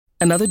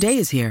Another day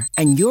is here,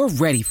 and you're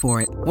ready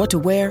for it. What to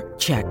wear?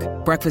 Check.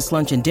 Breakfast,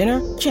 lunch, and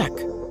dinner? Check.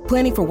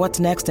 Planning for what's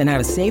next and how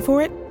to save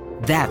for it?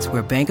 That's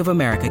where Bank of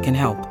America can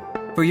help.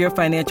 For your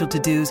financial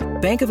to-dos,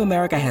 Bank of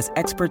America has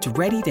experts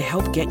ready to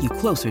help get you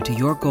closer to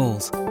your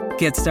goals.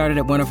 Get started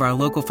at one of our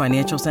local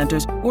financial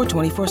centers or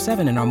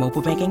 24/7 in our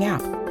mobile banking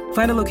app.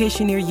 Find a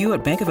location near you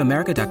at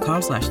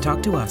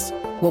bankofamerica.com/talktous.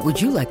 What would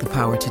you like the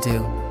power to do?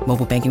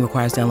 Mobile banking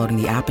requires downloading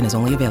the app and is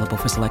only available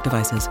for select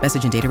devices.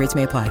 Message and data rates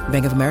may apply.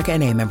 Bank of America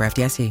N.A., member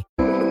FDIC.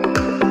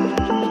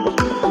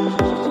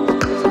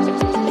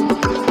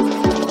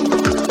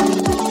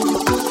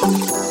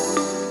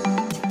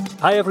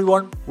 Hi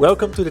everyone,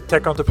 welcome to the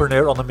Tech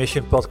Entrepreneur on a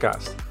Mission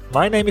podcast.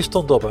 My name is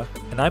Ton Dobbe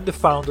and I'm the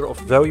founder of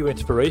Value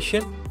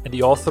Inspiration and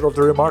the author of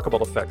The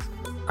Remarkable Effect.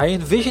 I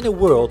envision a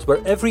world where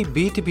every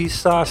B2B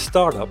SaaS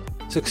startup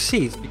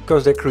succeeds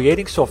because they're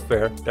creating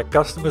software that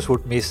customers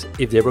would miss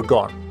if they were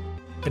gone.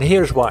 And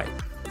here's why.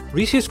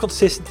 Research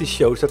consistently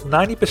shows that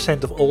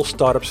 90% of all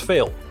startups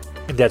fail,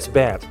 and that's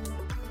bad.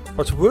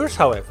 What's worse,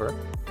 however,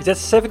 is that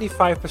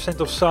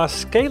 75% of SaaS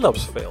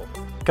scale-ups fail,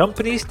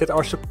 companies that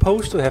are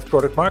supposed to have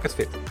product market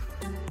fit.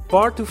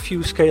 Far too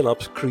few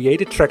scale-ups create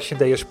the traction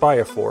they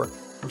aspire for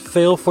and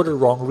fail for the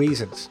wrong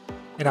reasons.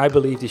 And I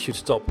believe this should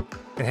stop.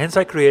 And hence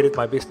I created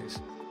my business.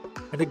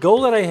 And the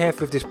goal that I have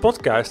with this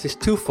podcast is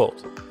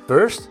twofold.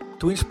 First,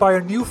 to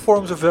inspire new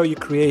forms of value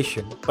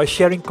creation by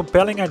sharing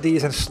compelling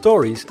ideas and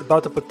stories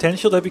about the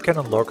potential that we can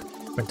unlock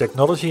when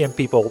technology and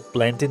people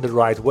blend in the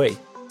right way.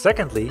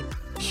 Secondly,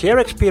 share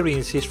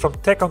experiences from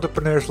tech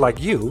entrepreneurs like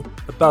you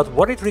about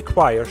what it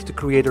requires to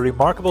create a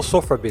remarkable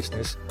software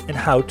business and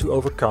how to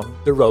overcome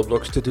the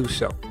roadblocks to do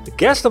so. The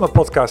guest on my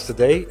podcast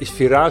today is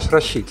Firas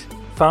Rashid,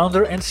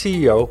 founder and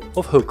CEO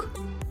of Hook.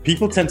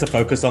 People tend to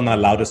focus on their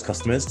loudest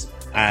customers,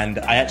 and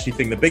I actually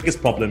think the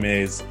biggest problem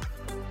is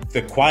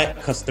the quiet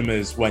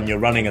customers when you're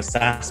running a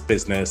SaaS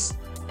business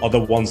are the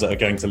ones that are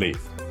going to leave.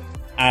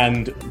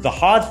 And the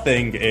hard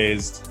thing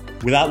is,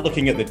 without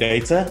looking at the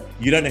data,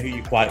 you don't know who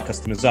your quiet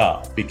customers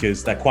are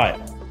because they're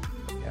quiet.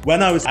 Yeah.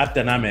 When I was at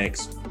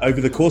Dynamics, over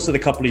the course of the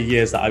couple of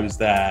years that I was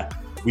there,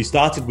 we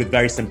started with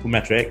very simple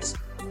metrics.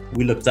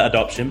 We looked at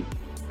adoption.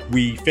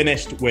 We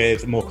finished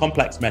with more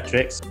complex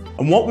metrics.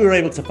 And what we were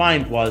able to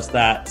find was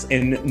that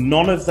in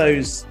none of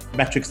those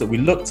metrics that we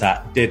looked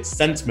at did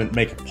sentiment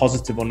make a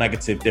positive or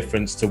negative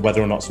difference to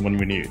whether or not someone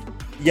renewed.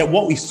 Yet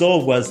what we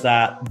saw was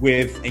that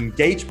with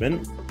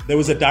engagement, there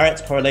was a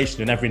direct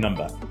correlation in every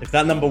number. If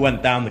that number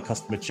went down, the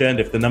customer churned.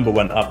 If the number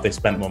went up, they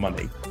spent more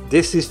money.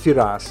 This is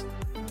Firas.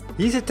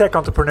 He's a tech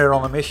entrepreneur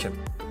on a mission,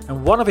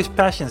 and one of his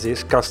passions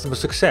is customer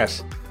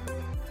success.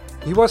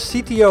 He was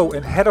CTO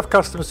and head of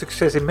customer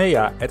success in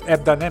EMEA at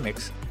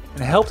AppDynamics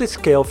and helped it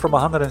scale from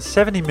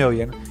 170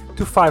 million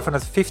to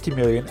 550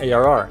 million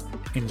ARR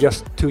in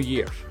just 2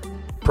 years.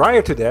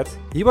 Prior to that,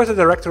 he was the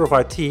director of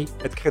IT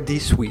at Credit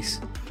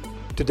Suisse.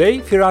 Today,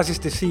 Firas is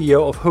the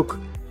CEO of Hook,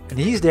 and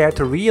he's there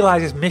to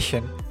realize his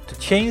mission to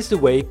change the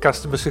way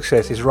customer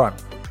success is run.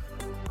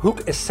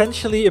 Hook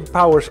essentially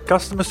empowers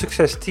customer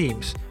success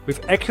teams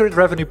with accurate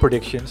revenue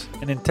predictions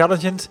and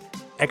intelligent,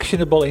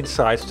 actionable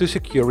insights to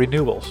secure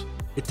renewals.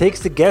 It takes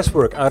the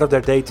guesswork out of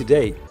their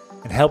day-to-day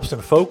and helps them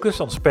focus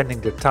on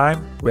spending their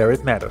time where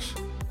it matters.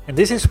 And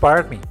this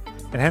inspired me,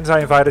 and hence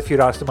I invited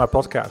Firas to my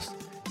podcast.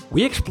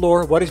 We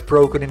explore what is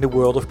broken in the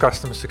world of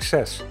customer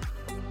success.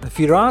 And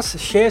Firas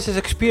shares his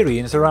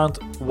experience around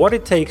what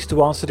it takes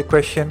to answer the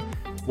question,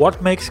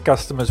 what makes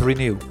customers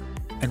renew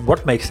and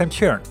what makes them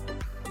churn.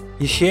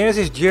 He shares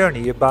his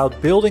journey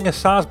about building a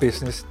SaaS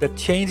business that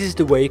changes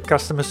the way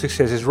customer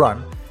success is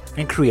run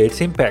and creates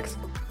impact.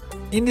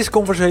 In this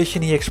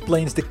conversation, he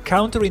explains the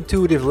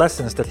counterintuitive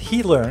lessons that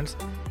he learned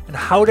and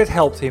how that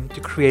helped him to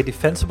create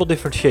defensible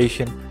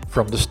differentiation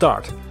from the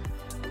start.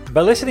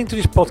 By listening to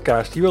this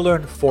podcast, you will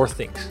learn 4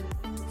 things.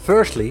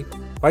 Firstly,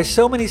 why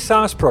so many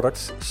SaaS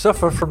products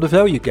suffer from the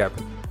value gap,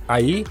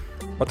 i.e.,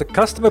 what the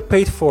customer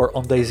paid for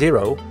on day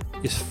 0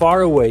 is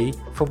far away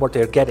from what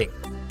they're getting.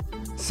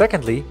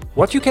 Secondly,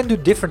 what you can do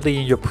differently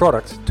in your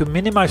product to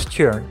minimize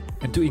churn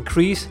and to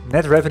increase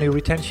net revenue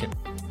retention.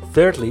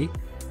 Thirdly,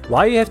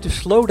 why you have to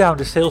slow down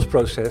the sales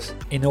process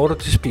in order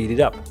to speed it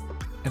up.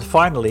 And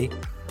finally,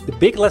 the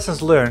big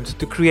lessons learned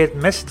to create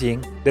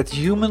messaging that's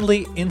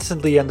humanly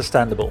instantly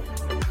understandable.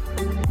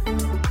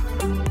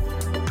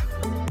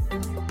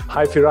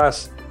 Hi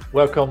Firas,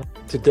 welcome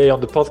today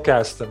on the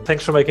podcast and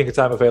thanks for making the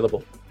time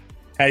available.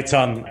 Hey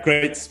Ton,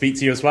 great to speak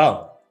to you as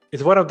well.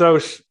 It's one of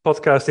those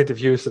podcast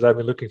interviews that I've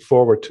been looking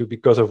forward to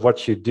because of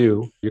what you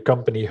do, your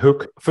company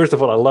Hook. First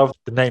of all, I love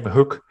the name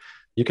Hook.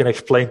 You can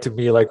explain to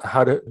me like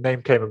how the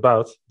name came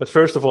about. But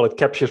first of all, it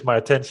captures my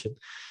attention.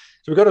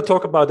 So we're going to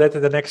talk about that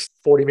in the next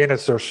 40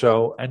 minutes or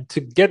so. And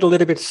to get a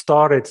little bit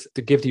started,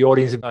 to give the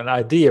audience an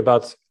idea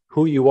about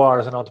who you are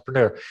as an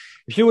entrepreneur,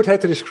 if you would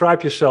have to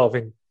describe yourself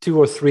in 2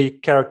 or 3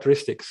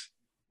 characteristics,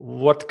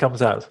 what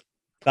comes out?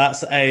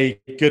 That's a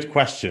good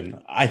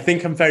question. I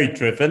think I'm very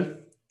driven.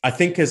 I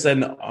think as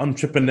an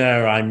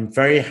entrepreneur, I'm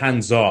very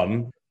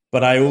hands-on,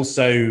 but I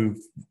also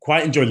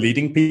quite enjoy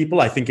leading people.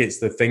 I think it's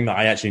the thing that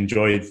I actually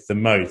enjoy the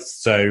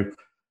most. So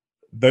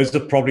Those are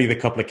probably the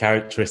couple of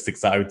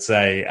characteristics that I would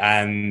say.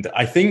 And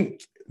I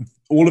think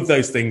all of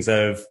those things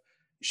have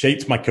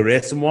shaped my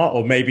career somewhat,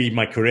 or maybe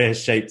my career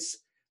has shaped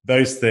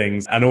those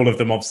things. And all of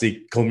them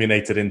obviously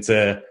culminated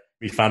into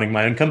me founding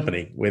my own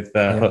company with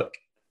Hook.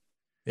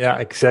 Yeah,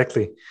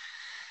 exactly.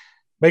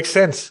 Makes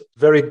sense.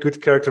 Very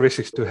good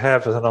characteristics to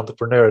have as an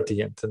entrepreneur at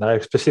the end. And I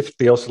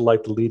specifically also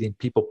like the leading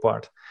people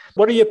part.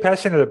 What are you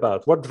passionate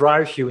about? What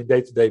drives you in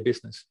day-to-day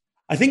business?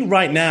 I think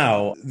right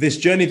now, this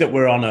journey that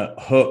we're on at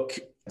Hook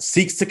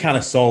seeks to kind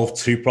of solve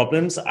two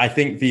problems. I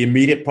think the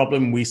immediate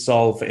problem we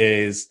solve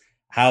is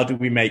how do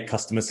we make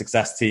customer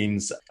success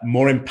teams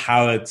more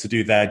empowered to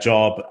do their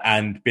job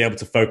and be able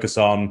to focus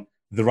on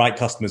the right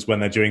customers when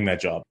they're doing their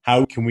job?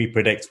 How can we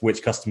predict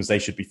which customers they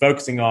should be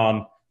focusing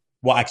on,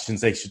 what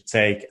actions they should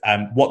take,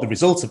 and what the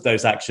results of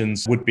those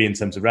actions would be in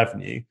terms of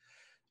revenue?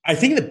 I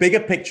think the bigger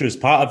picture as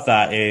part of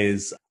that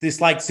is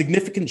this like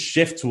significant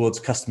shift towards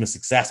customer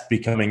success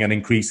becoming an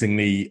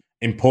increasingly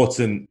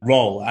important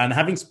role. And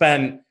having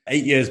spent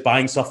 8 years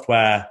buying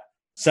software,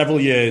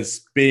 several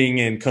years being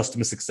in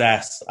customer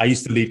success, I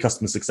used to lead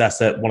customer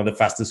success at one of the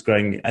fastest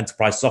growing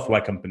enterprise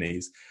software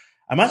companies.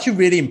 I'm actually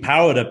really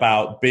empowered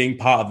about being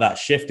part of that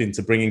shift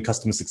into bringing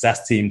customer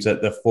success teams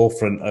at the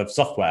forefront of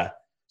software.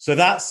 So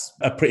that's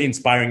a pretty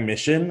inspiring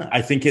mission.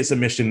 I think it's a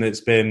mission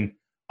that's been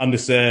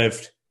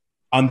underserved,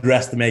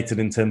 underestimated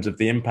in terms of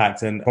the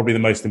impact, and probably the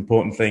most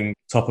important thing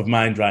top of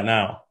mind right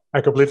now. I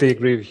completely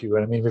agree with you.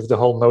 I mean, with the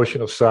whole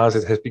notion of SaaS,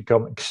 it has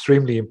become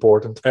extremely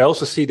important. I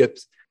also see that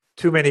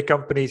too many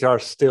companies are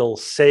still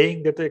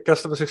saying that the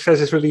customer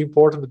success is really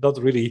important, but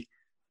not really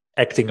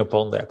acting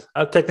upon that.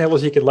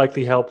 Technology can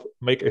likely help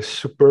make a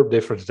superb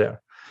difference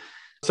there.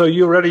 So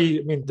you already,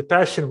 I mean, the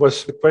passion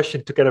was the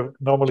question to kind of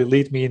normally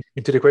lead me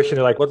into the question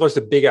like, what was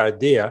the big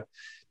idea?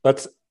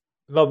 But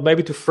well,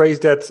 maybe to phrase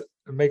that,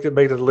 make it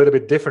a little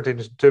bit different in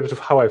terms of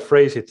how I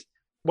phrase it.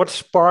 What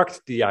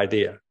sparked the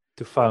idea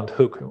to found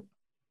Hook?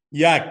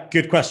 Yeah,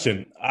 good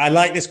question. I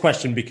like this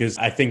question because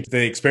I think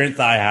the experience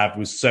that I have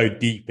was so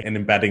deep in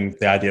embedding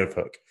the idea of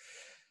Hook.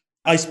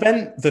 I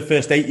spent the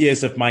first 8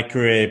 years of my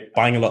career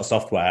buying a lot of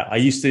software. I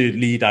used to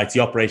lead IT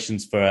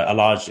operations for a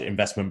large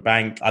investment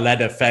bank. I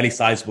led a fairly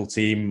sizable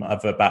team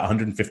of about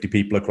 150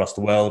 people across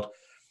the world.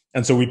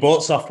 And so we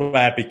bought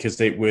software because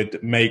it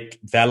would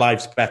make their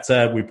lives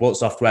better. We bought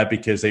software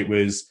because it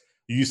was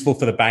useful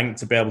for the bank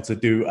to be able to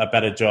do a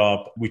better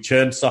job. We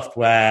churned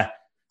software.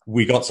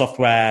 We got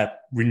software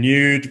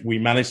renewed. We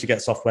managed to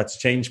get software to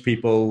change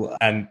people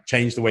and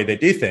change the way they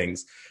do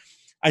things.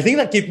 I think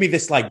that gave me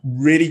this like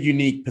really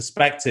unique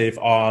perspective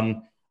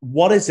on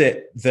what is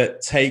it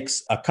that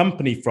takes a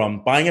company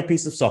from buying a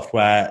piece of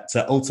software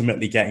to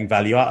ultimately getting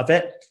value out of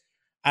it.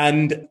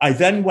 And I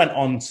then went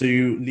on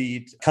to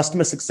lead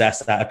customer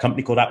success at a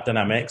company called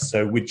AppDynamics.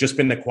 So we'd just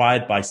been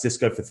acquired by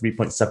Cisco for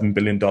 $3.7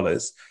 billion.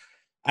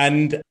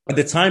 And at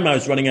the time I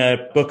was running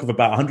a book of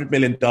about $100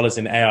 million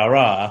in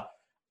ARR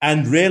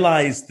and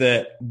realized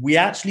that we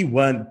actually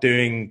weren't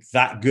doing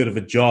that good of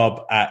a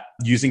job at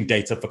using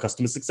data for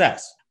customer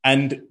success,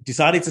 and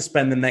decided to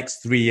spend the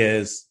next 3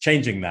 years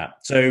changing that.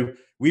 So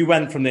we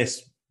went from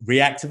this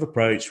reactive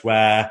approach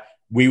where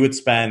we would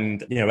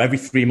spend, every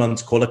 3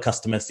 months, call a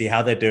customer, see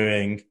how they're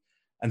doing,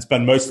 and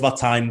spend most of our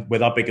time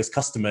with our biggest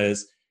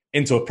customers,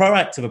 into a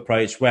proactive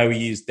approach where we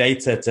use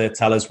data to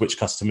tell us which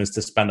customers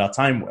to spend our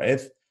time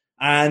with.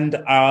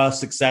 And our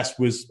success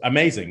was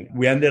amazing.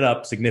 We ended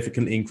up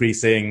significantly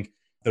increasing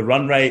the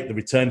run rate, the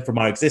return from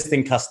our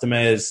existing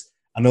customers,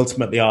 and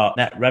ultimately our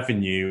net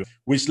revenue,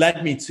 which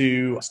led me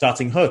to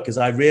starting Hook, as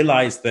I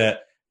realized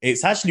that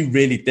it's actually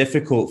really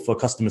difficult for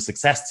customer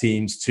success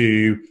teams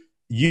to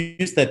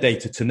use their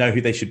data to know who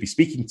they should be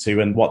speaking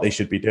to and what they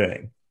should be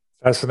doing.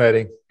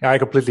 Fascinating. I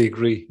completely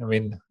agree. I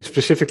mean,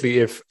 specifically,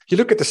 if you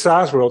look at the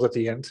SaaS world at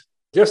the end,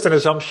 just an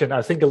assumption,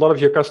 I think a lot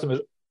of your customers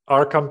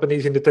are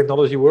companies in the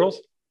technology world,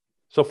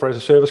 software as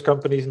a service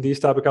companies and these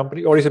type of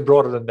companies, or is it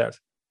broader than that?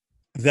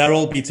 They're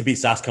all B2B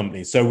SaaS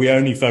companies. So we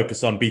only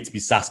focus on B2B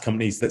SaaS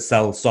companies that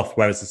sell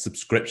software as a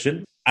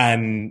subscription.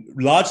 And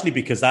largely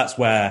because that's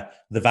where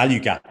the value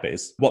gap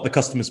is. What the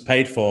customer's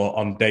paid for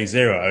on day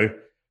zero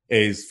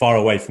is far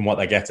away from what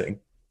they're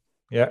getting.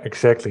 Yeah,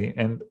 exactly.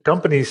 And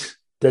companies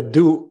that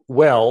do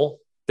well,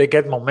 they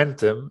get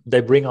momentum. They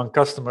bring on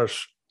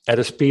customers at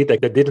a speed that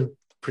they didn't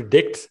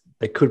predict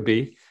they could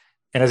be.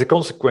 And as a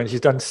consequence, you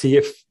don't see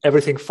if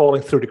everything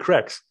falling through the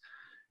cracks.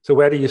 So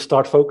where do you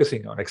start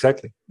focusing on?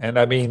 Exactly. And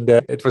I mean,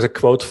 it was a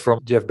quote from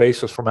Jeff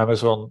Bezos from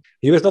Amazon.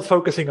 He was not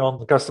focusing on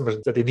the customers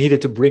that he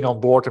needed to bring on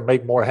board and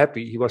make more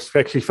happy. He was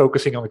actually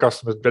focusing on the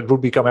customers that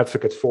would become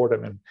advocates for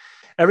them. And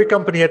every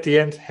company at the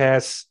end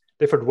has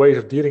different ways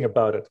of dealing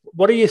about it.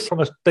 What do you see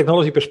from a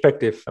technology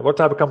perspective? What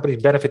type of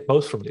companies benefit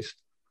most from this?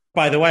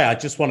 By the way, I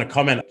just want to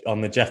comment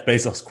on the Jeff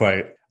Bezos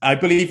quote. I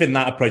believe in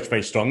that approach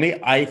very strongly.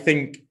 I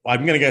think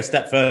I'm going to go a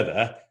step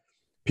further.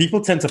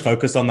 People tend to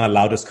focus on their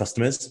loudest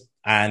customers.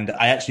 And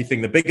I actually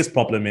think the biggest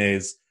problem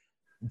is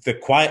the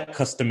quiet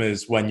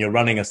customers when you're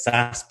running a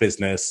SaaS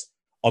business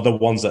are the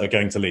ones that are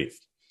going to leave.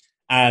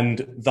 And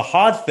the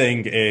hard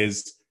thing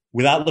is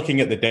without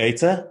looking at the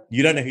data,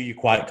 you don't know who your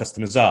quiet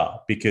customers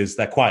are because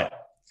they're quiet.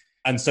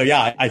 And so,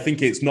 yeah, I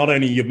think it's not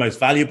only your most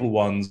valuable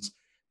ones,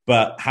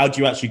 but how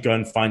do you actually go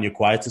and find your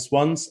quietest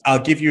ones? I'll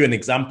give you an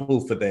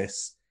example for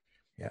this.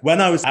 Yeah.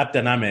 When I was at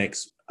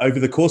AppDynamics, over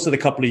the course of the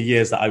couple of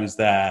years that I was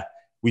there,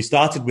 we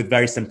started with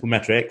very simple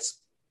metrics.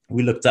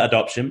 We looked at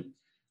adoption.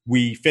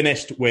 We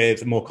finished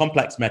with more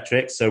complex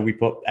metrics. So we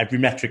put every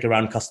metric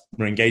around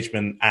customer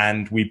engagement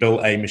and we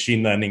built a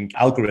machine learning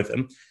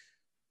algorithm.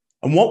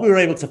 And what we were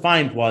able to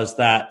find was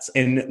that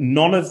in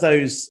none of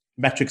those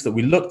metrics that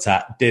we looked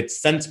at did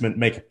sentiment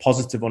make a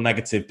positive or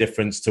negative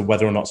difference to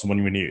whether or not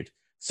someone renewed.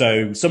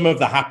 So some of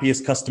the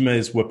happiest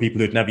customers were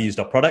people who'd never used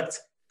our product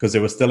because they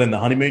were still in the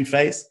honeymoon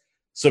phase.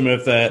 Some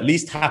of the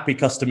least happy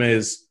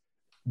customers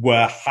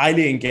were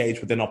highly engaged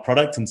within our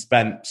product and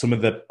spent some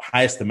of the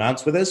highest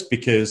amounts with us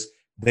because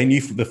they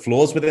knew the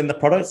flaws within the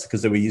product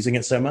because they were using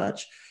it so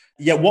much.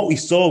 Yet what we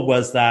saw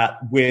was that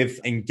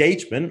with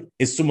engagement,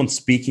 is someone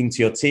speaking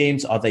to your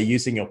teams? Are they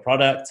using your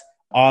product?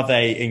 Are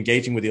they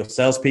engaging with your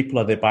salespeople?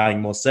 Are they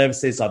buying more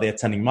services? Are they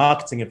attending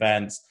marketing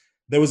events?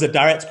 There was a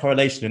direct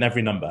correlation in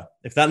every number.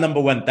 If that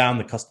number went down,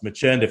 the customer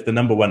churned. If the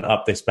number went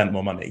up, they spent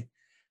more money.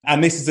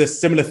 And this is a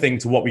similar thing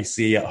to what we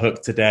see at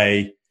Hook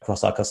today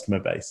across our customer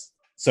base.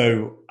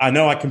 So I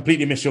know I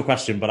completely missed your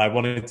question, but I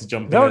wanted to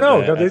jump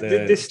in.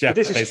 This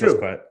is true.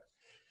 Quote.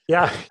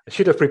 Yeah, I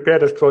should have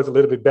prepared that quote a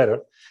little bit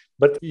better.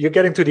 But you're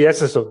getting to the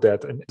essence of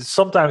that. And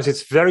sometimes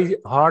it's very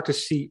hard to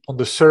see on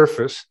the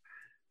surface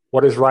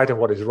what is right and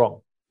what is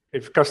wrong.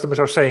 If customers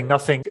are saying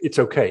nothing, it's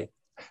okay.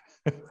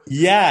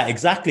 Yeah,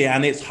 exactly.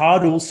 And it's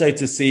hard also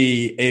to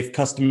see if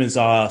customers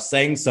are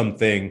saying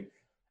something,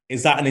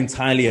 is that an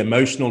entirely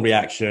emotional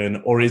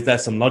reaction or is there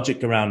some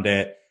logic around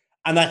it?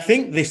 And I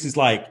think this is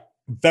like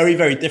very,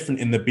 very different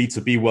in the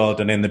B2B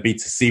world and in the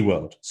B2C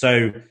world.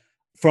 So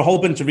for a whole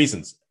bunch of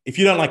reasons, if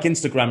you don't like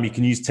Instagram, you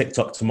can use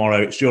TikTok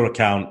tomorrow. It's your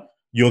account.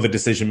 You're the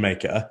decision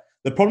maker.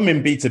 The problem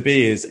in B2B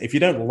is if you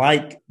don't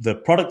like the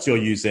products you're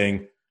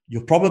using,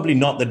 you're probably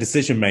not the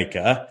decision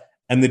maker.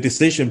 And the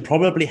decision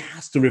probably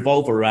has to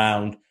revolve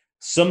around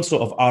some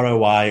sort of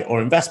ROI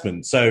or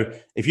investment. So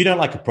if you don't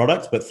like a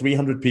product, but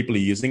 300 people are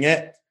using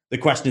it, the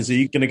question is, are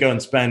you going to go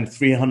and spend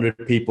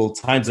 300 people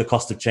times the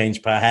cost of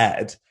change per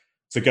head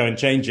to go and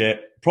change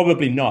it?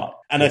 Probably not.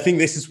 And I think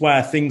this is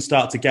where things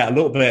start to get a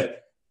little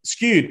bit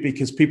skewed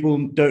because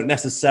people don't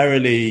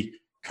necessarily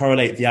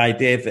correlate the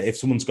idea that if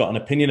someone's got an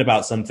opinion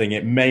about something,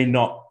 it may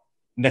not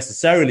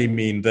necessarily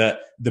mean that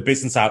the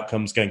business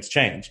outcome is going to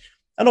change.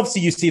 And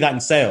obviously you see that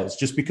in sales.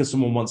 Just because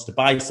someone wants to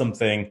buy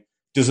something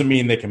doesn't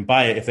mean they can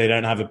buy it if they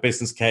don't have a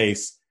business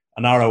case,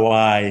 an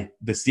ROI,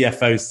 the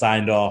CFO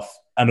signed off,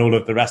 and all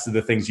of the rest of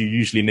the things you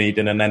usually need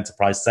in an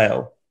enterprise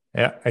sale.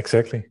 Yeah,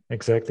 exactly.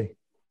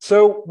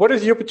 So what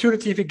is the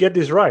opportunity if you get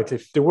this right?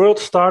 If the world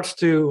starts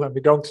to, and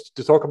we're going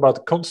to talk about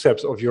the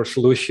concepts of your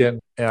solution,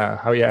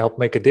 how you help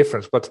make a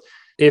difference. But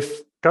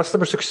if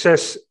customer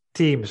success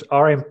teams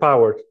are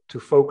empowered to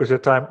focus their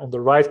time on the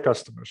right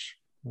customers,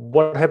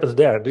 what happens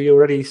there? Do you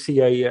already see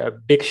a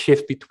big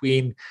shift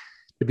between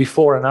the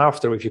before and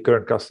after with your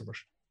current customers?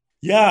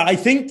 Yeah, I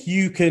think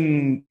you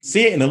can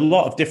see it in a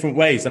lot of different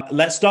ways. And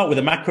let's start with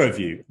a macro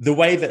view. The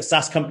way that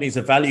SaaS companies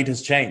are valued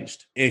has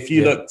changed. If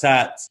you looked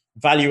at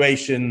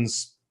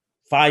valuations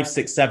 5,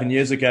 6, 7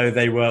 years ago,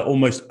 they were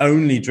almost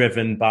only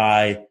driven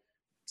by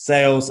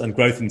sales and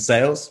growth in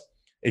sales.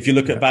 If you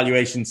look at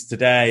valuations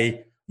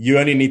today, you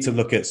only need to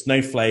look at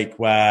Snowflake,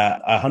 where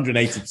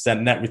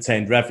 180% net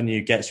retained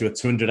revenue gets you a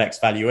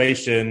 200x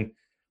valuation.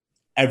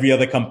 Every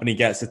other company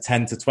gets a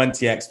 10 to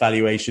 20x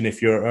valuation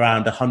if you're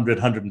around 100,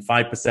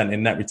 105%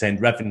 in net retained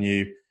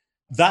revenue.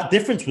 That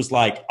difference was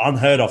like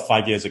unheard of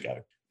 5 years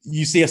ago.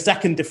 You see a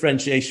second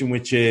differentiation,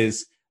 which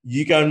is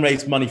you go and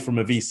raise money from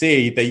a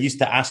VC. They used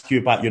to ask you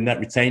about your net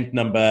retained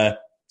number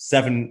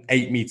 7,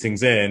 8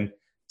 meetings in.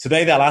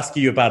 Today, they'll ask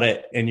you about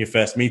it in your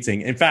first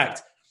meeting. In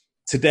fact,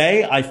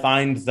 today, I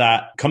find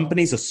that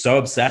companies are so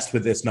obsessed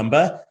with this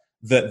number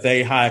that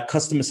they hire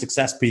customer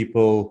success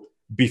people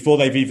before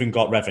they've even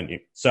got revenue.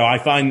 So I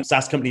find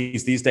SaaS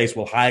companies these days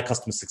will hire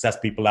customer success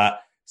people at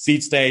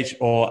seed stage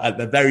or at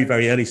the very,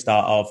 very early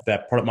start of their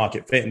product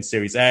market fit in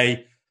Series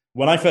A.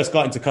 When I first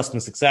got into customer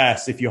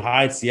success, if you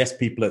hired CS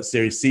people at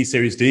Series C,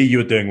 Series D, you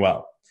were doing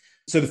well.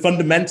 So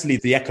fundamentally,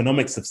 the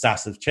economics of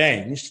SaaS have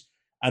changed.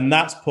 And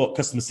that's put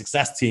customer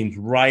success teams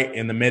right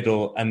in the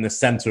middle and the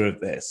center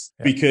of this.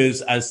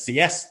 Because as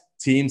CS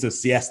teams,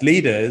 as CS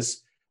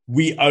leaders,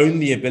 we own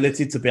the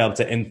ability to be able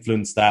to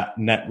influence that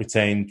net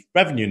retained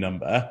revenue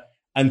number.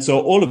 And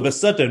so all of a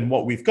sudden,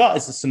 what we've got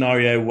is a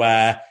scenario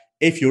where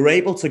if you're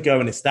able to go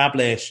and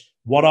establish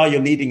what are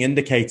your leading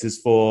indicators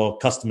for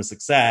customer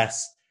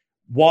success,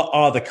 what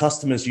are the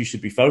customers you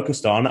should be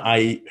focused on,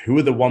 i.e., who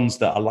are the ones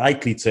that are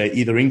likely to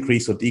either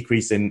increase or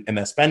decrease in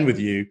their spend with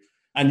you,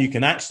 and you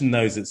can action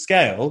those at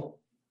scale,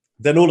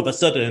 then all of a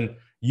sudden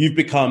you've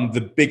become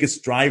the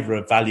biggest driver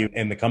of value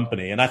in the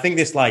company. And I think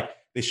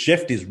this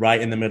shift is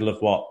right in the middle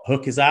of what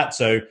Hook is at.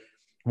 So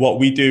what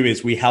we do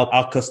is we help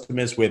our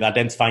customers with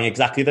identifying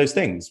exactly those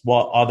things.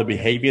 What are the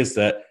behaviors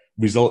that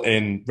result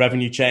in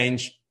revenue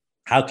change?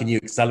 How can you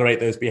accelerate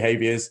those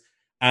behaviors?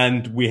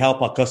 And we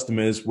help our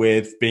customers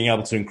with being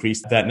able to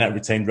increase their net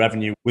retained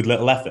revenue with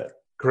little effort.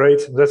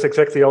 Great. That's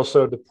exactly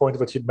also the point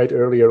that you made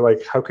earlier.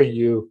 Like, how can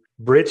you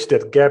bridge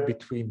that gap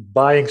between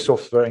buying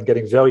software and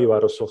getting value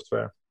out of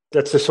software?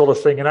 That's the sort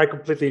of thing. And I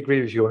completely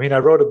agree with you. I mean, I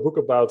wrote a book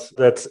about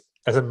that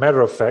as a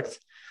matter of fact,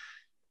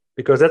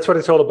 because that's what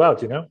it's all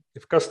about.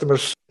 If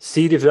customers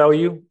see the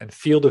value and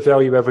feel the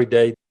value every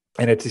day,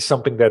 and it is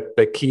something that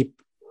they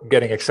keep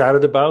getting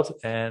excited about,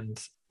 and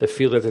they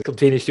feel that it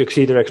continues to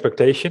exceed their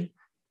expectation,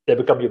 they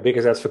become your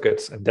biggest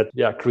advocates. And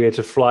that creates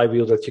a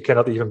flywheel that you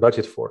cannot even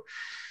budget for.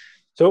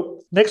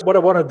 So next, what I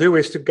want to do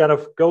is to kind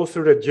of go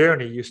through the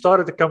journey. You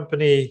started the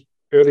company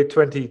early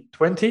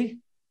 2020.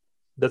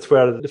 That's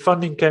where the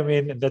funding came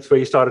in, and that's where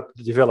you started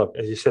to develop,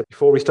 as you said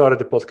before we started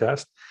the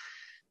podcast.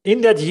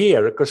 In that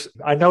year, because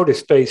I know this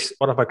space,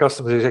 one of my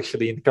customers is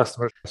actually in the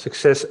customer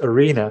success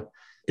arena.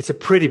 It's a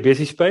pretty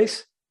busy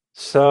space.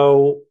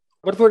 So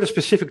what were the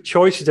specific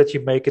choices that you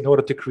make in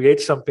order to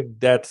create something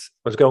that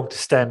was going to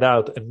stand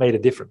out and made a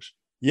difference?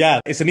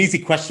 Yeah, it's an easy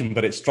question,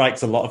 but it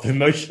strikes a lot of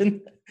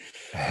emotion.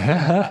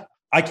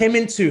 I came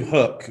into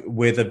Hook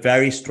with a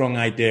very strong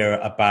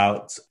idea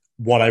about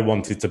what I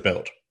wanted to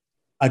build.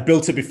 I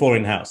built it before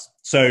in-house.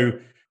 So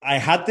I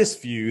had this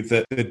view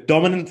that the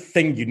dominant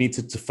thing you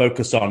needed to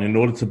focus on in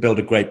order to build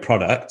a great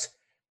product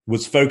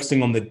was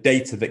focusing on the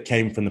data that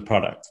came from the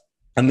product.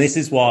 And this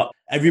is what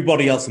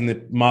everybody else in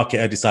the market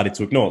had decided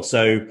to ignore.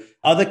 So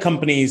other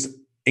companies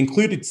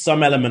included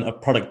some element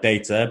of product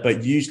data,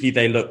 but usually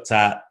they looked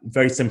at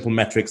very simple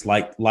metrics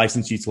like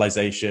license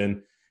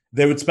utilization.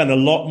 They would spend a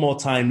lot more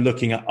time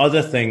looking at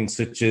other things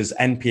such as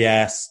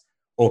NPS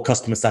or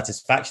customer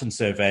satisfaction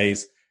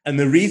surveys. And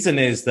the reason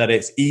is that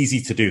it's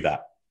easy to do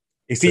that.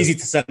 It's easy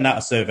to send out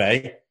a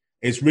survey.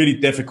 It's really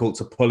difficult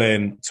to pull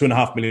in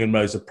 2.5 million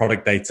rows of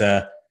product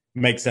data,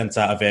 make sense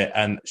out of it,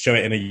 and show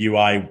it in a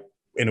UI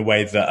in a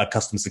way that a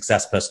customer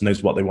success person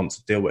knows what they want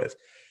to deal with.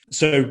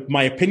 So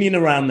my opinion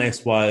around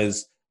this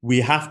was we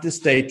have to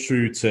stay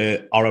true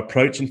to our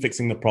approach in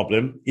fixing the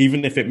problem,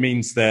 even if it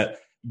means that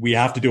we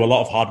have to do a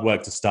lot of hard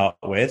work to start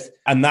with.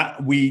 And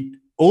that we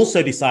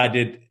also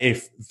decided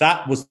if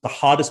that was the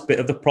hardest bit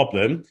of the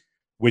problem,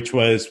 which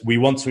was we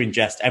want to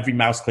ingest every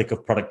mouse click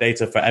of product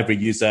data for every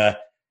user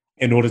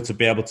in order to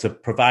be able to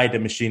provide a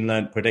machine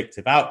learned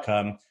predictive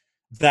outcome,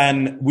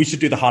 then we should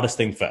do the hardest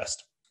thing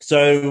first.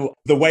 So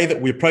the way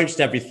that we approached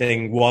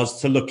everything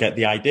was to look at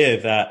the idea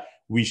that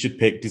we should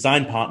pick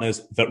design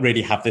partners that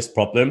really have this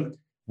problem.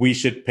 We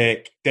should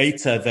pick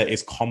data that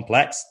is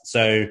complex.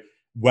 So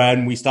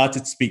when we started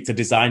to speak to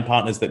design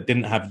partners that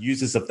didn't have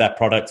users of their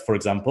product, for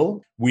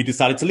example, we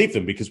decided to leave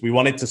them because we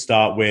wanted to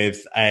start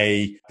with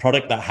a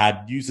product that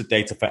had user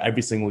data for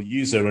every single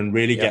user and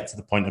really get to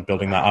the point of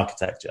building that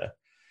architecture.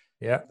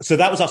 Yeah. So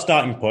that was our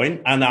starting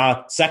point. And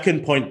our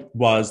second point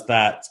was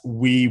that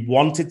we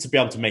wanted to be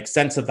able to make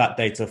sense of that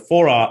data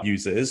for our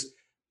users,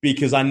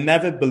 because I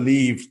never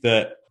believed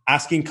that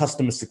asking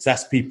customer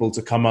success people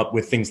to come up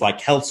with things like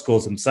health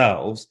scores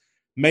themselves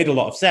made a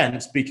lot of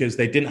sense, because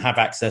they didn't have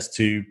access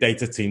to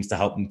data teams to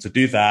help them to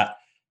do that.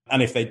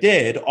 And if they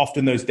did,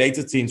 often those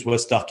data teams were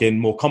stuck in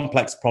more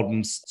complex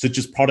problems, such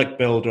as product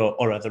build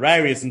or other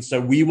areas. And so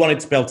we wanted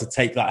to be able to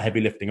take that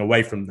heavy lifting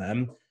away from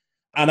them.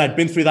 And I'd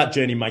been through that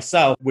journey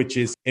myself, which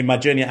is in my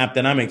journey at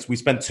AppDynamics, we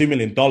spent $2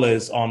 million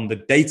on the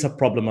data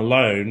problem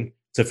alone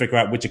to figure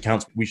out which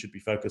accounts we should be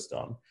focused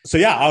on. So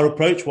yeah, our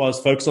approach was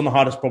focus on the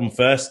hardest problem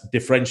first,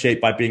 differentiate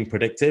by being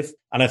predictive.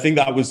 And I think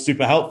that was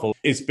super helpful.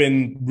 It's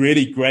been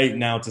really great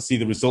now to see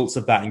the results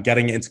of that and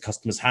getting it into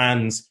customers'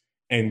 hands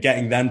and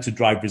getting them to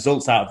drive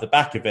results out of the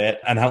back of it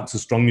and help to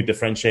strongly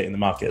differentiate in the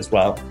market as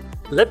well.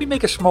 Let me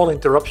make a small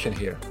interruption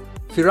here.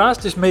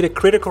 Firas just made a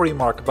critical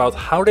remark about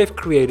how they've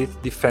created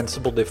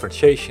defensible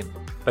differentiation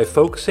by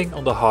focusing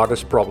on the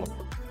hardest problem.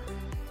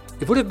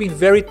 It would have been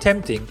very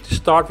tempting to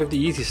start with the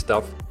easy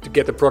stuff to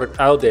get the product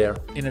out there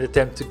in an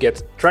attempt to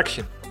get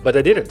traction, but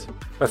they didn't.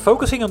 By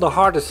focusing on the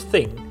hardest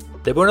thing,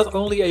 they were not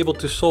only able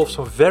to solve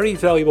some very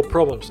valuable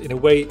problems in a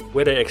way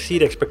where they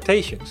exceed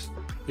expectations,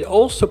 it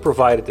also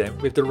provided them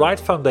with the right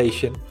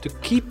foundation to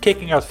keep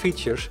kicking out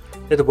features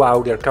that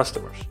wow their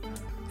customers.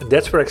 And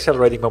that's where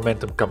accelerating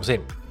momentum comes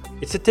in.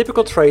 It's a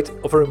typical trait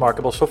of a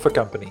remarkable software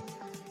company.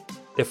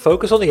 They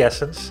focus on the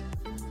essence,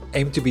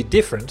 aim to be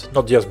different,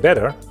 not just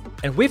better,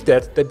 and with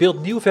that, they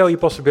build new value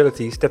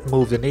possibilities that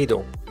move the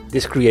needle.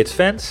 This creates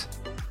fans,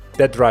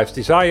 that drives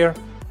desire,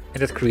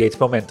 and that creates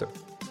momentum.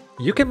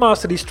 You can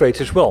master these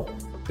traits as well.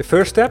 The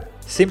first step,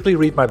 simply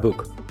read my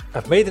book.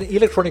 I've made an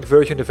electronic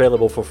version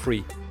available for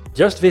free.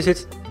 Just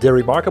visit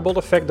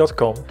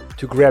theremarkableeffect.com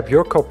to grab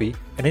your copy,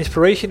 and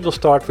inspiration will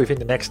start within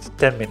the next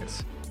 10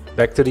 minutes.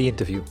 Back to the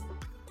interview.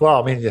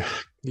 Well, I mean,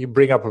 you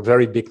bring up a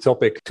very big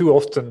topic. Too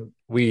often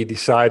we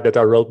decide that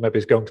our roadmap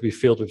is going to be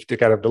filled with the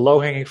kind of the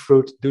low-hanging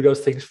fruit, do those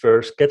things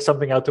first, get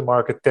something out to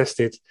market, test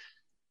it,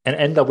 and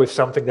end up with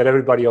something that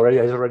everybody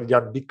has already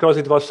done because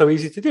it was so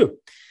easy to do.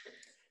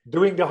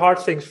 Doing the hard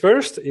things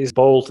first is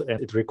bold,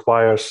 and it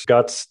requires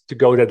guts to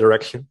go that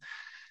direction.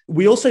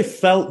 We also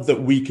felt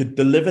that we could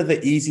deliver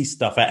the easy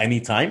stuff at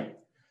any time.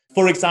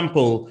 For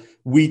example,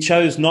 we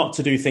chose not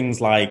to do things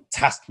like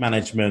task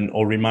management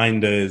or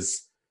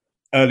reminders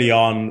early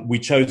on. We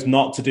chose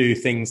not to do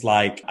things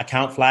like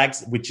account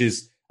flags, which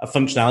is a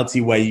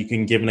functionality where you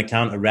can give an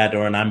account a red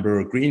or an amber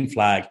or green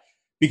flag,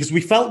 because we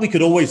felt we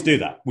could always do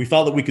that. We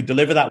felt that we could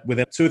deliver that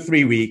within 2 or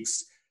 3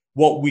 weeks.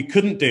 What we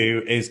couldn't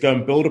do is go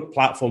and build a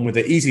platform with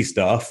the easy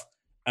stuff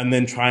and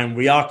then try and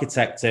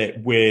re-architect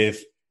it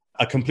with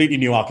a completely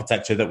new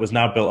architecture that was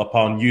now built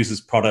upon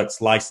users,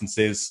 products,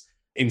 licenses,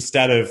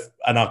 instead of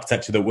an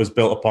architecture that was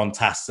built upon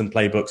tasks and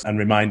playbooks and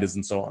reminders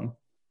and so on.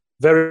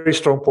 Very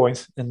strong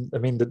point. And I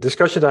mean, the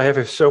discussion I have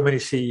with so many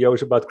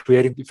CEOs about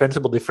creating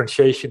defensible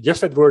differentiation,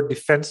 just that word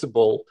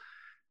defensible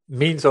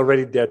means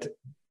already that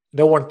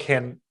no one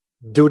can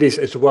do this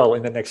as well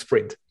in the next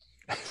sprint.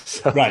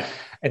 So, right.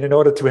 And in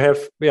order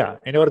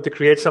to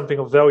create something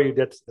of value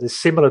that is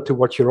similar to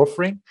what you're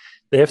offering,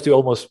 they have to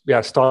almost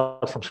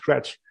start from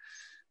scratch.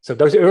 So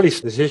those early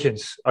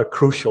decisions are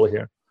crucial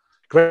here.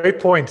 Great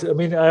point. I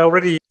mean, I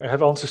already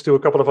have answers to a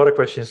couple of other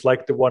questions,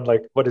 like the one,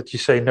 like, what did you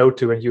say no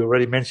to? And you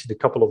already mentioned a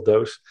couple of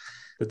those.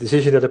 The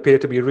decision that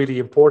appeared to be really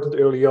important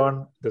early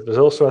on, that was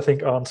also, I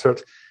think,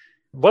 answered.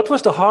 What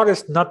was the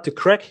hardest nut to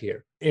crack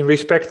here in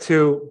respect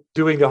to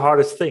doing the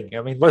hardest thing?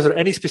 I mean, was there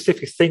any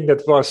specific thing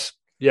that was,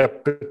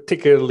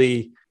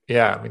 particularly,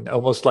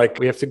 almost like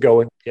we have to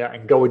go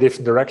and go a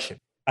different direction?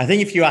 I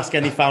think if you ask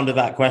any founder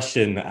that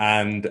question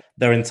and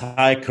their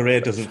entire career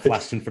doesn't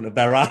flash in front of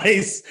their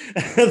eyes,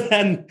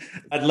 then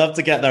I'd love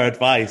to get their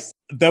advice.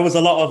 There was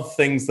a lot of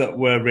things that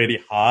were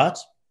really hard.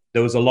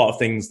 There was a lot of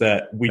things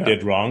that we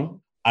did wrong.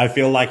 I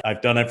feel like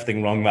I've done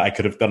everything wrong that I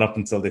could have done up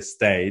until this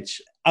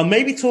stage. I'll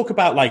maybe talk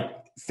about like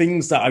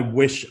things that I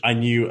wish I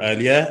knew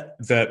earlier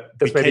that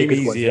became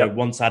easier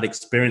once I'd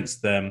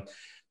experienced them.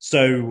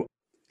 So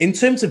in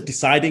terms of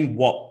deciding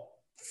what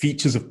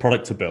features of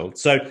product to build.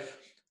 So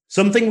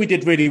something we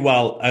did really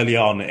well early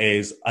on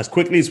is, as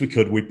quickly as we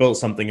could, we built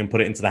something and put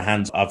it into the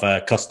hands of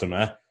a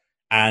customer.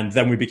 And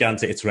then we began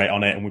to iterate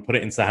on it and we put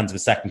it into the hands of a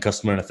second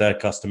customer and a third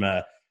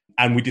customer.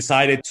 And we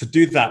decided to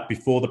do that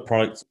before the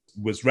product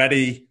was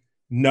ready,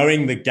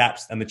 knowing the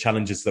gaps and the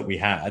challenges that we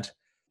had.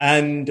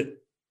 And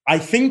I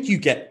think you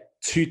get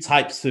 2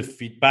 types of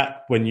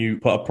feedback when you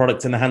put a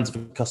product in the hands of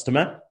a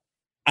customer.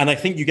 And I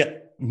think you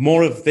get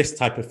more of this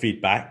type of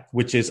feedback,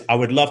 which is, I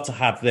would love to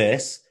have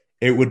this.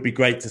 It would be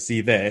great to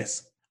see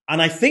this.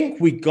 And I think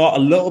we got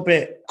a little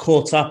bit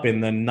caught up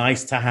in the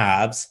nice to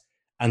haves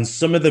and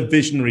some of the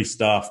visionary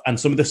stuff and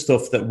some of the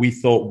stuff that we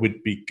thought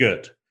would be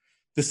good.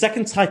 The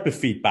second type of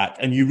feedback,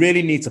 and you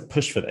really need to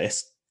push for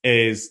this,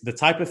 is the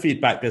type of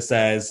feedback that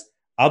says,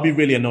 I'll be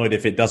really annoyed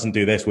if it doesn't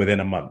do this within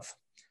a month.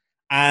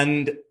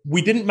 And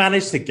we didn't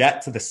manage to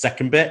get to the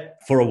second bit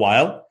for a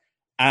while.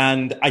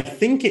 And I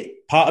think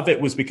part of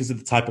it was because of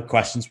the type of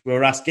questions we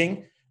were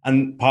asking.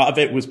 And part of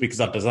it was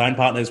because our design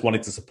partners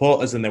wanted to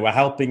support us and they were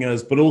helping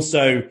us, but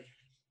also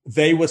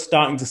they were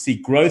starting to see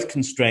growth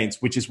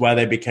constraints, which is where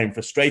they became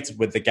frustrated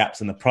with the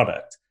gaps in the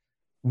product.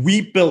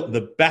 We built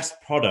the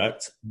best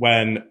product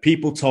when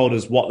people told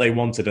us what they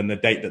wanted and the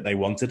date that they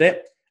wanted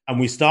it. And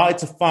we started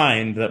to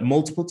find that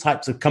multiple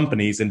types of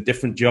companies in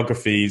different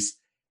geographies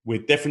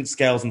with different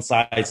scales and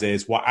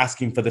sizes were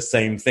asking for the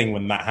same thing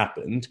when that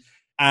happened.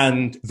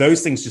 And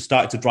those things just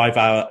started to drive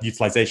our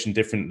utilization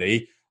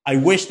differently. I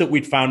wish that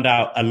we'd found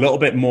out a little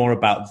bit more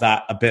about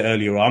that a bit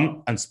earlier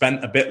on and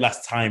spent a bit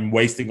less time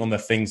wasting on the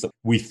things that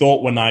we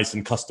thought were nice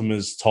and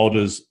customers told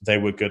us they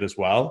were good as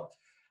well.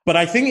 But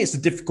I think it's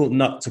a difficult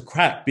nut to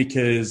crack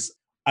because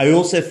I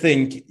also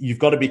think you've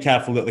got to be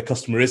careful that the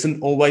customer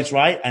isn't always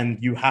right.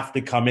 And you have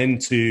to come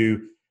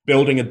into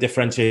building a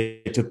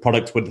differentiated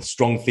product with a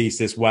strong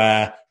thesis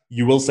where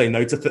you will say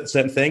no to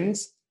certain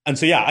things. And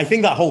so, I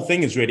think that whole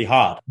thing is really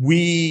hard.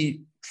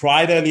 We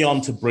tried early on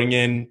to bring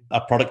in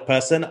a product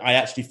person. I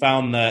actually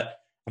found that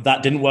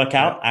didn't work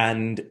out.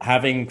 And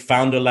having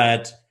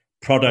founder-led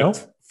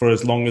product for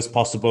as long as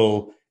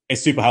possible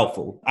is super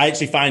helpful. I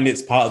actually find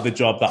it's part of the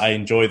job that I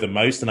enjoy the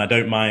most. And I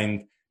don't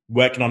mind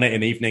working on it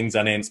in evenings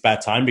and in spare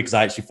time because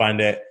I actually find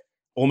it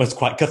almost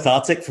quite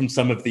cathartic from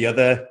some of the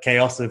other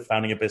chaos of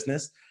founding a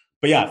business.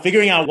 But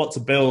figuring out what to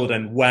build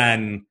and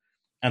when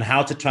and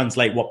how to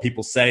translate what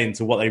people say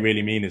into what they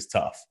really mean is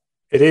tough.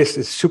 It is.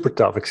 It's super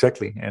tough,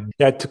 exactly. And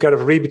to kind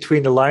of read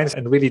between the lines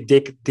and really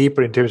dig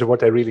deeper in terms of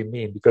what they really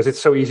mean, because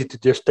it's so easy to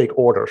just take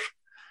orders.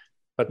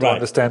 But to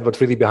understand what's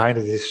really behind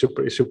it is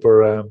super.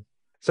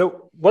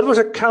 So what was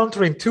a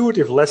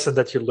counterintuitive lesson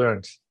that you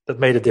learned that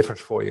made a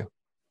difference for you?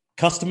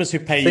 Customers who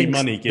pay you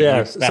money give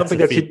you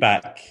better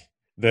feedback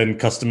than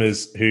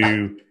customers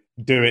who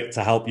do it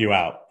to help you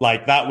out.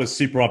 Like, that was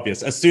super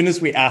obvious. As soon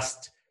as we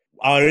asked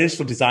our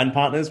initial design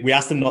partners, we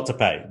asked them not to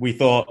pay. We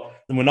thought,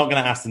 and we're not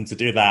going to ask them to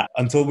do that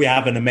until we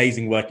have an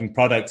amazing working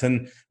product.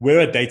 And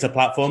we're a data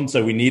platform,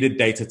 so we needed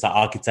data to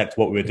architect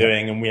what we were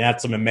doing. And we had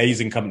some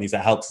amazing companies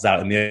that helped us out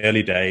in the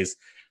early days.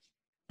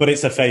 But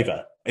it's a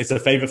favor. It's a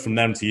favor from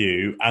them to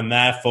you. And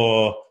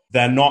therefore,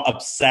 they're not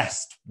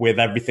obsessed with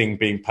everything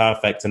being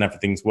perfect and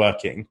everything's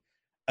working.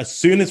 as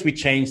soon as we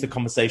changed the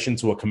conversation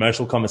to a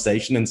commercial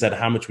conversation and said,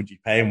 how much would you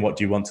pay and what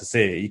do you want to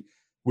see?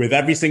 With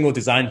every single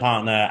design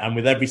partner and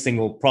with every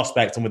single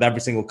prospect and with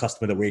every single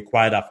customer that we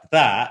acquired after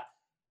that,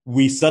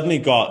 we suddenly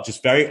got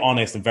just very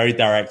honest and very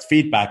direct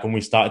feedback, and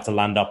we started to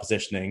land our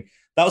positioning.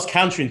 That was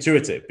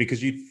counterintuitive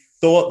because you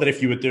thought that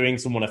if you were doing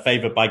someone a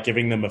favor by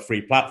giving them a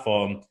free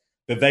platform,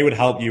 that they would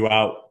help you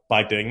out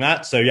by doing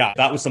that. So yeah,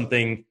 that was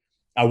something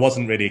I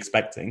wasn't really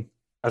expecting.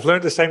 I've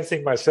learned the same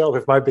thing myself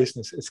with my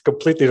business. It's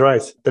completely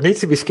right. There needs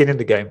to be skin in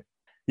the game.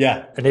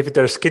 Yeah. And if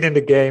there's skin in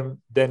the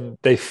game, then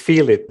they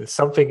feel it.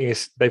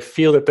 They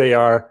feel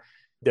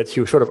that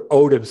you sort of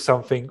owe them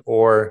something,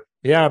 or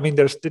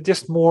there's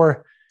just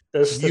more.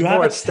 You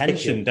have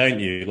attention, don't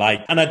you?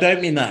 And I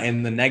don't mean that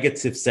in the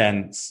negative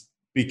sense,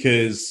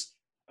 because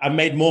I've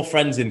made more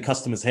friends in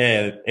customers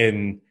here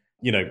in,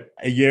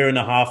 a year and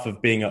a half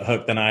of being at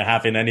Hook than I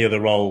have in any other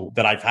role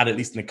that I've had, at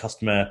least in a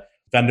customer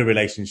vendor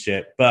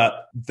relationship.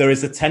 But there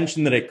is a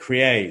tension that it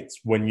creates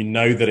when you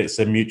know that it's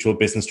a mutual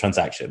business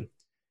transaction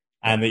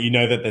and that you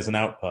know that there's an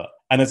output.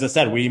 And as I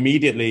said,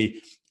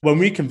 when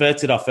we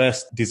converted our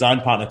first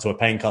design partner to a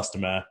paying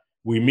customer,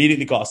 we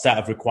immediately got a set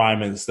of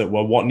requirements that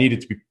were what needed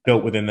to be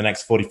built within the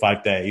next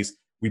 45 days.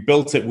 We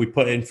built it, we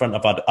put it in front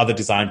of our other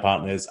design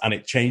partners, and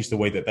it changed the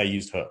way that they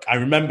used Hook. I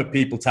remember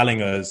people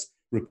telling us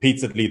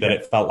repeatedly that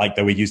it felt like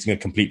they were using a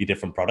completely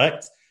different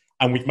product.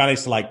 And we've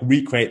managed to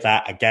recreate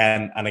that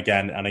again and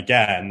again and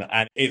again.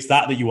 And it's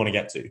that you want to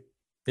get to.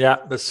 Yeah,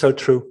 that's so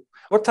true.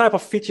 What type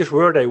of features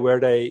were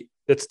they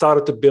that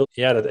started to build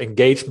that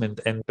engagement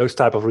and those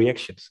type of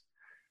reactions?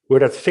 Were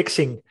that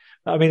fixing,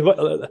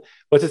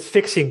 was it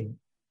fixing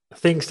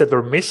things that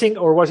were missing,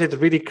 or was it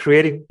really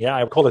creating,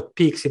 I call it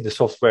peaks in the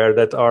software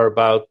that are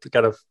about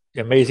kind of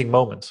amazing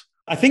moments?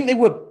 I think they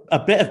were a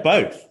bit of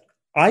both.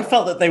 I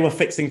felt that they were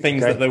fixing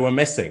things that they were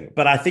missing,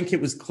 but I think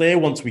it was clear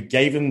once we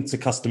gave them to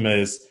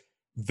customers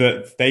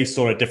that they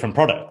saw a different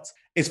product.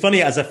 It's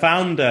funny, as a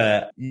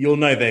founder, you'll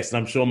know this, and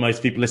I'm sure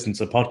most people listening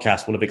to the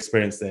podcast will have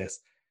experienced this.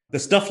 The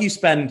stuff you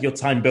spend your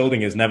time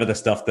building is never the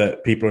stuff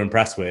that people are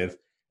impressed with.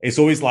 It's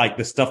always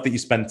the stuff that you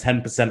spend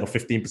 10% or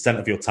 15%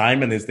 of your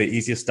time and is the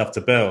easiest stuff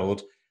to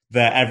build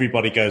that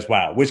everybody goes,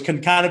 wow, which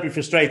can kind of be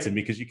frustrating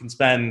because you can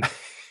spend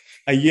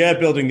a year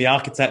building the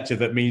architecture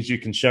that means you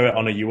can show it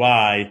on a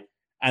UI,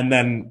 and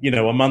then,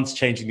 a month's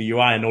changing the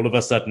UI, and all of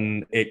a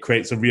sudden it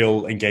creates a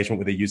real engagement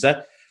with the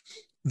user.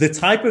 The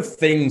type of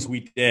things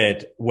we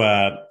did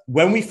were,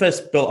 when we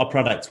first built our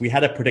product, we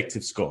had a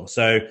predictive score.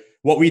 So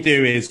what we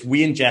do is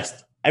we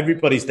ingest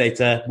everybody's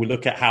data. We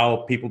look at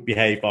how people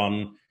behave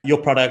on your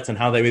product and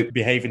how they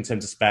behave in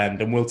terms of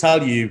spend. And we'll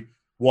tell you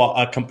what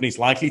a company's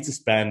likely to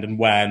spend and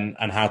when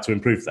and how to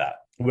improve that.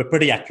 We're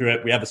pretty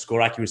accurate. We have a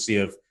score accuracy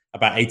of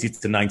about 80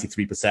 to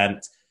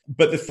 93%.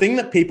 But the thing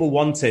that people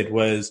wanted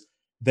was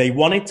they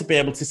wanted to be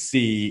able to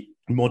see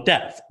more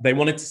depth. They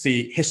wanted to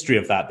see history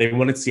of that. They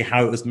wanted to see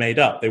how it was made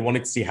up. They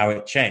wanted to see how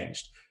it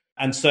changed.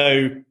 And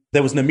so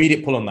there was an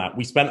immediate pull on that.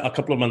 We spent a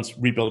couple of months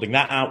rebuilding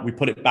that out. We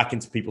put it back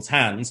into people's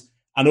hands.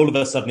 And all of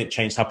a sudden, it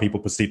changed how people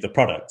perceive the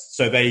product.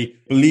 So they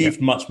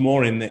believed much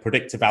more in the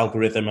predictive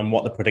algorithm and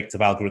what the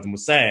predictive algorithm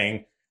was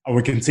saying. And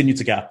we continue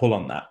to get a pull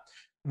on that.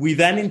 We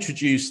then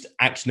introduced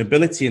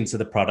actionability into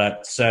the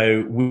product.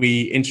 So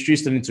we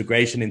introduced an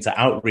integration into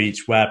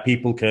Outreach where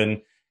people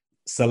can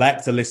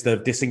select a list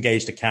of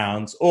disengaged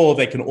accounts, or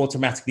they can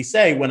automatically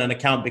say when an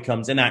account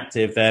becomes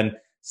inactive, then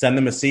send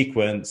them a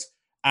sequence.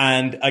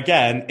 And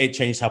again, it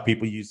changed how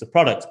people use the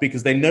product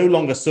because they no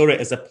longer saw it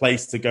as a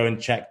place to go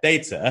and check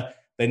data.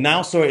 They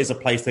now saw it as a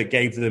place that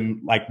gave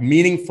them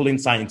meaningful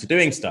insight into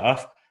doing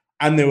stuff,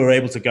 and they were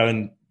able to go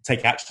and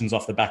take actions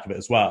off the back of it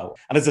as well.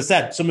 And as I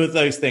said, some of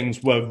those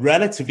things were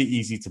relatively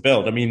easy to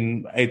build.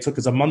 It took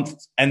us a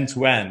month end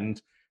to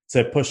end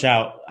to push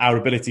out our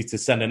ability to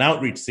send an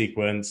outreach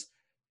sequence,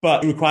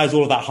 but it requires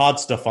all of that hard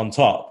stuff on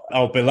top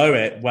or below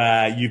it,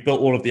 where you've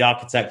built all of the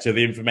architecture,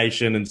 the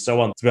information, and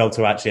so on to be able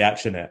to actually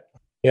action it.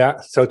 Yeah,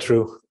 so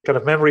true. Kind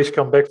of memories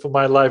come back from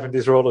my life in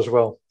this role as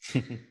well.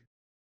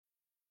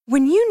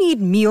 When you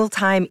need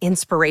mealtime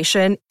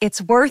inspiration,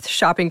 it's worth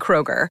shopping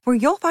Kroger, where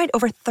you'll find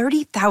over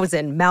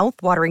 30,000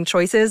 mouth-watering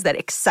choices that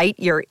excite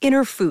your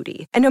inner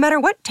foodie. And no matter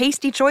what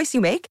tasty choice you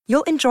make,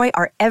 you'll enjoy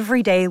our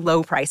everyday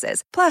low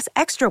prices, plus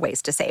extra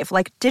ways to save,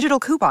 like digital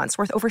coupons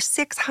worth over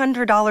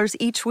 $600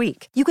 each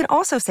week. You can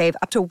also save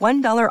up to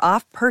 $1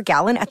 off per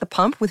gallon at the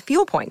pump with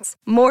fuel points.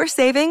 More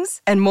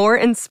savings and more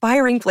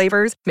inspiring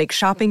flavors make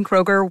shopping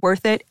Kroger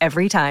worth it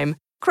every time.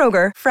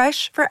 Kroger,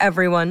 fresh for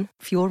everyone.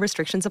 Fuel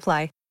restrictions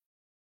apply.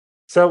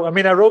 So, I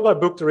wrote my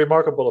book, The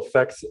Remarkable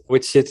Effect,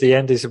 which at the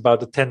end is about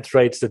the 10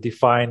 traits that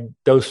define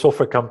those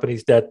software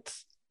companies that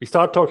we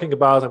start talking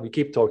about and we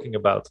keep talking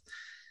about.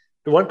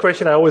 The one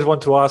question I always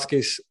want to ask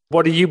is,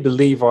 what do you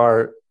believe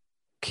are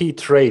key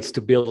traits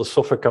to build a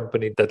software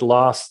company that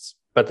lasts,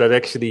 but that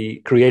actually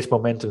creates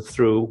momentum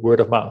through word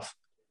of mouth?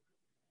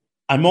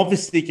 I'm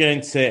obviously going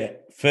to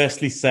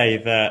firstly say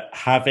that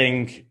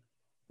having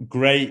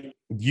great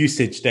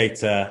usage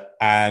data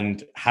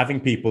and having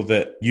people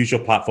that use your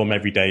platform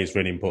every day is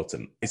really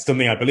important. It's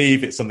something I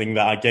believe. It's something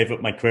that I gave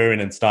up my career in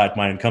and started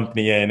my own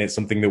company in. It's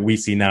something that we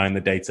see now in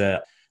the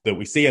data that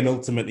we see. And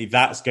ultimately,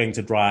 that's going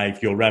to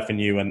drive your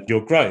revenue and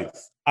your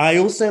growth. I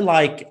also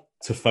like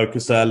to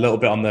focus a little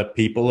bit on the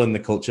people and the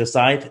culture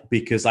side,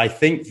 because I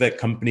think that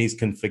companies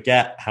can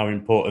forget how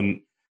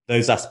important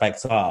those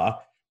aspects are.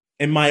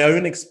 In my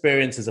own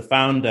experience as a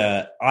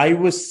founder, I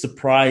was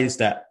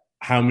surprised at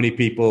how many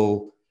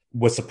people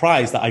were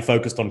surprised that I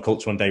focused on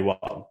culture on day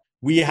one.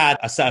 We had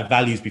a set of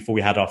values before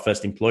we had our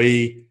first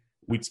employee.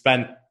 We'd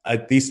spent a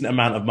decent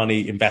amount of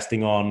money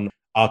investing on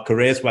our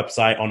careers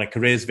website, on a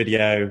careers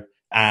video,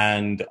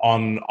 and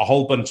on a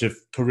whole bunch of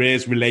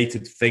careers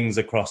related things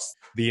across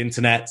the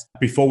internet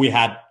before we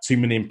had too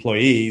many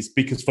employees.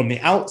 Because from the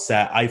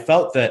outset, I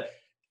felt that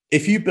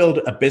if you build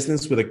a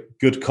business with a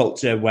good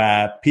culture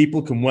where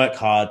people can work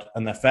hard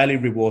and they're fairly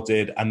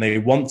rewarded and they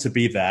want to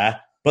be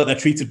there, but they're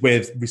treated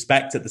with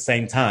respect at the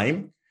same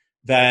time,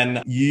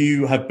 then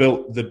you have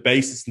built the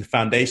basis and the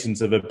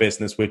foundations of a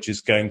business which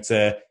is going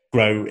to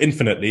grow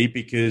infinitely,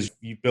 because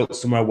you've built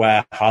somewhere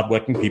where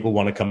hardworking people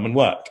want to come and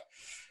work.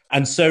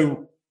 And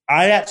so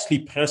I actually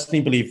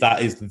personally believe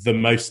that is the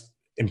most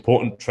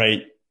important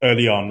trait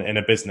early on in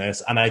a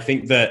business. And I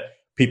think that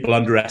people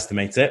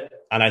underestimate it.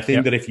 And I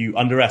think that if you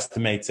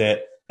underestimate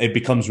it, it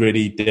becomes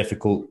really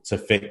difficult to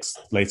fix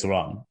later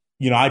on.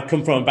 You know, I've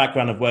come from a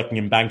background of working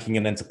in banking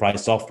and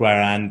enterprise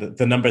software, and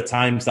the number of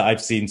times that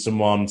I've seen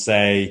someone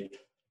say,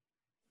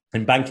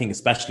 in banking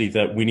especially,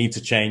 that we need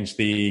to change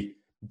the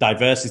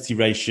diversity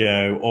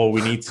ratio, or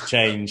we need to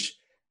change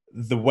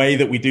the way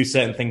that we do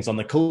certain things on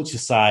the culture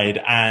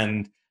side.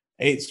 And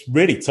it's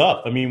really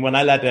tough. I mean, when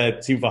I led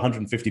a team of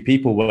 150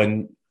 people,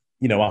 when,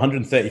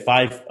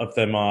 135 of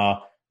them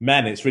are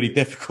men, it's really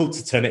difficult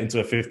to turn it into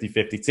a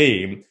 50-50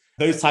 team.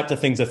 Those types of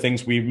things are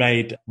things we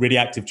made really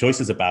active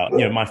choices about.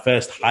 My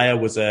first hire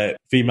was a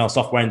female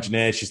software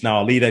engineer. She's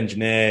now a lead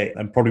engineer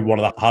and probably one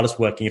of the hardest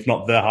working, if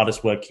not the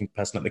hardest working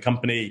person at the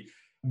company.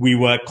 We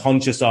were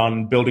conscious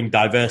on building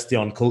diversity,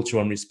 on culture,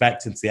 on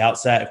respect since the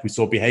outset. If we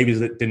saw behaviors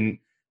that didn't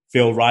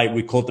feel right,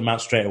 we called them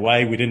out straight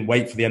away. We didn't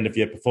wait for the end of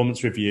year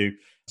performance review.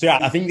 So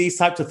I think these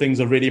types of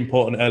things are really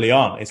important early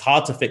on. It's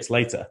hard to fix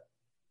later.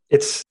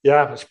 It's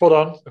spot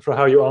on for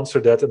how you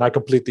answered that. And I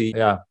completely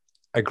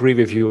agree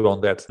with you on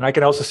that. And I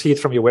can also see it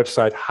from your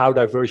website, how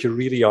diverse you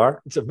really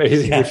are. It's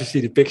amazing if you see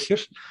the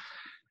pictures.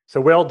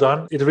 So well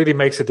done. It really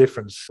makes a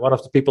difference. One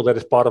of the people that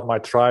is part of my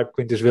tribe,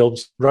 Quintus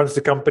Wilms, runs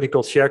the company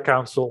called Share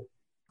Council.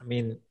 I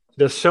mean,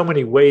 there's so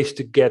many ways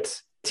to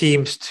get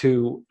teams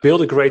to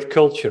build a great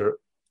culture.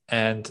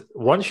 And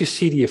once you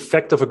see the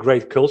effect of a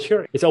great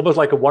culture, it's almost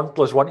like a 1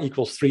 + 1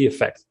 = 3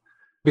 effect.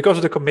 Because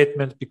of the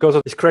commitment, because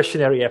of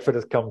discretionary effort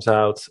that comes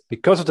out,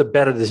 because of the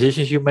better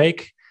decisions you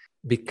make,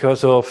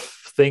 because of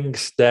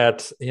things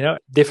that,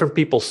 different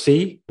people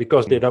see,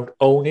 because they don't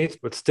own it,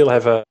 but still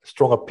have a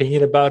strong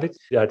opinion about it.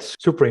 Yeah, it's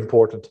super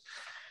important.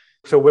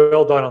 So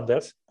well done on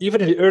that.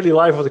 Even in the early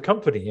life of the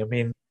company, I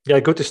mean,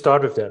 good to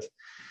start with that.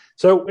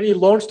 So when you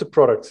launched the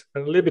product,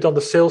 and a little bit on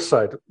the sales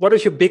side, what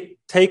is your big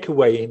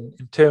takeaway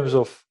in terms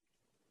of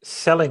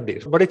selling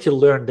this? What did you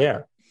learn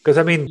there? Because,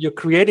 I mean, you're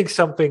creating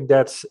something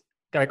that's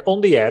like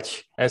on the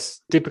edge,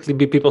 as typically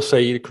people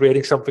say, you're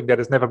creating something that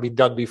has never been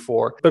done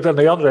before. But on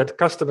the other hand,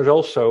 customers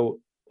also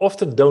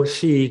often don't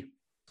see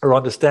or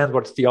understand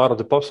what's the art of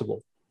the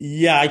possible.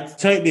 Yeah, I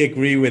totally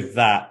agree with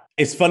that.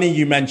 It's funny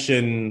you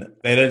mention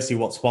they don't see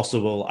what's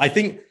possible. I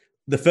think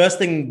the first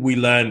thing we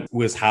learned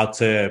was how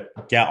to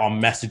get our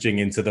messaging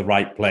into the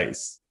right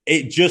place.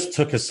 It just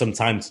took us some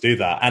time to do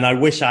that. And I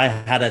wish I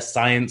had a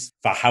science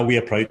for how we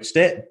approached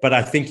it, but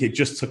I think it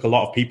just took a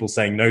lot of people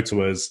saying no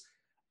to us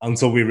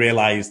until we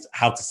realized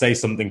how to say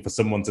something for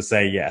someone to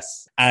say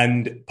yes.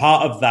 And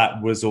part of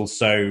that was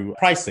also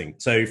pricing.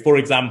 So for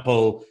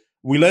example,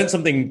 we learned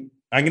something,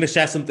 I'm going to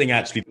share something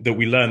actually that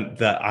we learned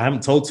that I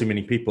haven't told too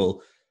many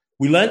people.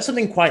 We learned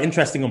something quite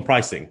interesting on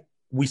pricing.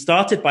 We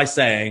started by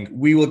saying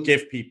we will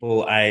give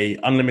people a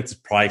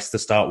unlimited price to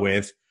start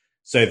with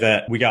so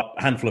that we got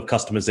a handful of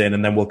customers in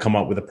and then we'll come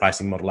up with a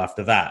pricing model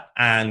after that.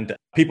 And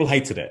people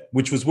hated it,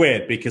 which was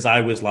weird because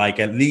I was like,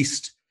 at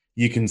least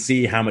you can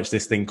see how much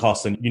this thing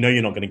costs and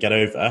you're not going to get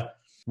over.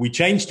 We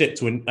changed it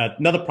to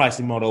another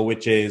pricing model,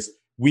 which is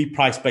we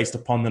price based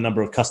upon the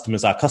number of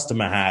customers our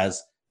customer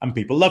has, and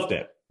people loved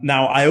it.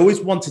 Now, I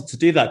always wanted to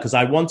do that because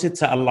I wanted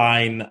to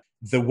align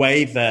the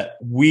way that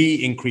we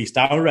increased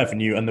our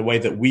revenue and the way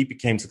that we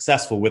became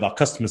successful with our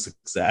customer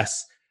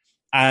success.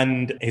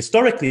 And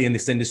historically in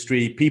this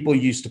industry, people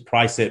used to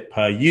price it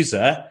per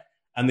user.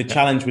 And the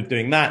challenge with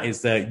doing that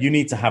is that you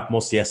need to have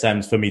more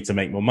CSMs for me to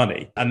make more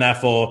money. And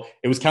therefore,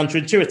 it was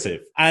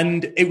counterintuitive.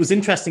 And it was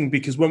interesting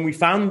because when we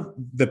found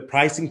the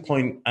pricing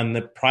point and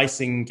the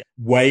pricing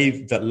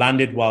wave that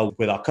landed well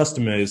with our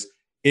customers,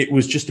 it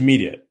was just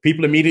immediate.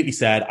 People immediately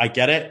said, I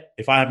get it.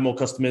 If I have more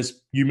customers,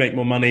 you make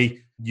more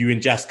money. You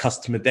ingest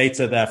customer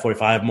data. Therefore,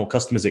 if I have more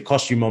customers, it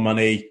costs you more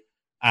money.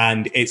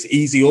 And it's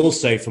easy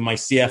also for my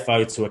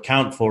CFO to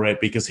account for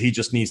it because he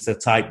just needs to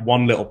type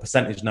one little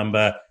percentage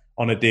number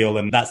on a deal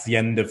and that's the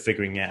end of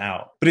figuring it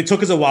out. But it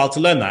took us a while to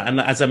learn that. And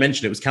as I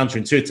mentioned, it was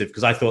counterintuitive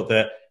because I thought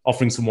that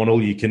offering someone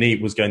all you can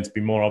eat was going to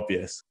be more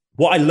obvious.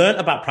 What I learned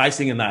about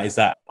pricing in that is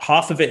that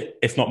half of it,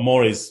 if not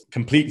more, is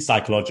completely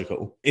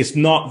psychological. It's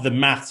not the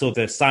maths or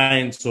the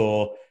science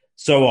or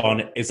so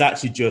on. It's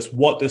actually just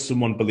what does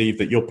someone believe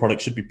that your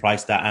product should be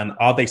priced at and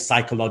are they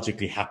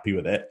psychologically happy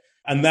with it?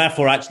 And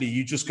therefore, actually,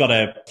 you just got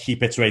to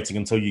keep iterating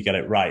until you get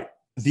it right.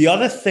 The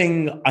other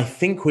thing I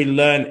think we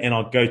learned in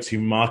our go-to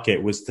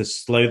market was to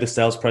slow the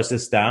sales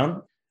process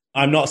down.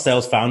 I'm not a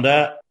sales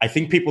founder. I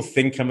think people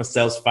think I'm a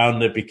sales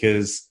founder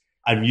because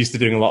I'm used to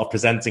doing a lot of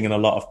presenting and a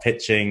lot of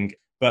pitching.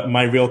 But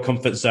my real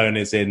comfort zone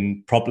is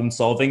in problem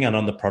solving and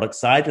on the product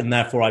side. And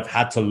therefore, I've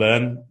had to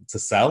learn to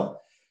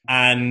sell.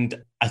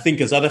 And I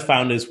think as other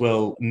founders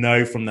will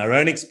know from their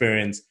own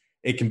experience,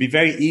 it can be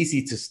very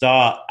easy to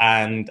start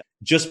and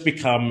just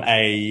become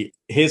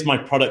here's my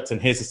product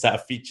and here's a set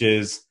of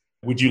features.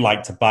 Would you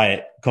like to buy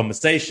it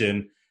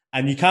conversation?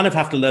 And you kind of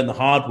have to learn the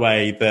hard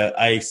way that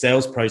a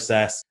sales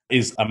process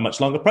is a much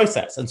longer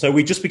process. And so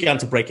we just began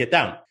to break it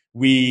down.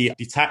 We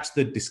detached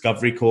the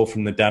discovery call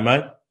from the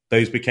demo.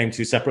 Those became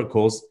two separate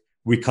calls.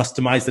 We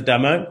customized the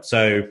demo.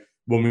 So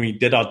when we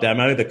did our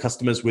demo, the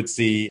customers would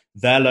see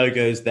their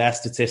logos, their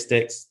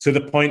statistics, to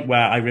the point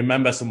where I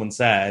remember someone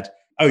said,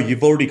 "Oh,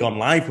 you've already gone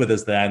live with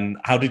us then.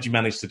 How did you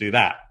manage to do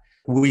that?"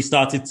 We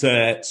started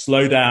to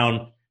slow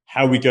down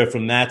how we go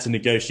from there to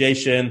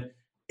negotiation.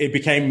 It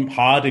became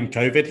hard in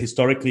COVID.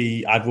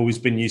 Historically, I've always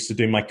been used to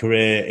doing my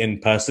career in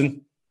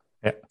person.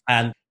 Yeah.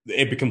 And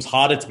it becomes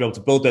harder to be able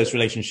to build those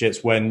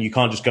relationships when you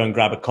can't just go and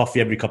grab a coffee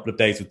every couple of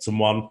days with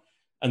someone.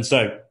 And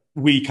so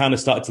we kind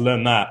of started to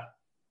learn that.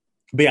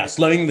 But yeah,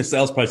 slowing the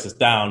sales process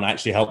down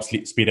actually helps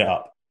speed it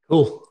up.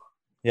 Cool.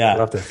 Yeah. I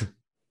love that.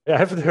 Yeah, I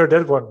haven't heard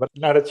that one, but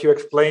now that you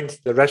explained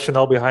the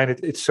rationale behind it,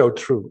 it's so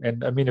true.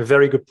 And I mean, a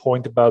very good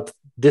point about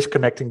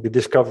disconnecting the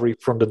discovery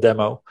from the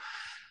demo.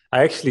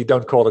 I actually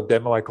don't call it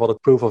demo. I call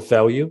it proof of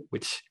value,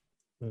 which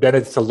then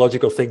it's a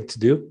logical thing to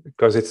do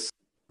because it's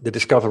the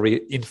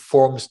discovery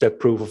informs that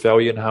proof of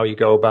value and how you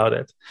go about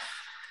it.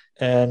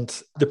 And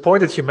the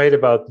point that you made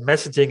about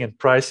messaging and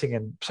pricing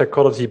and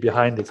psychology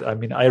behind it, I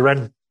mean, I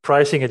ran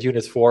pricing at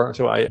Unit 4,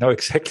 so I know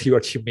exactly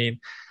what you mean.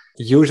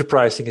 User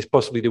pricing is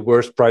possibly the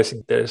worst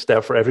pricing that is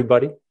there for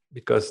everybody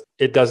because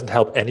it doesn't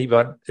help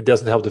anyone. It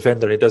doesn't help the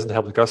vendor. It doesn't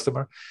help the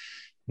customer.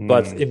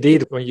 But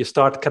indeed, when you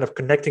start kind of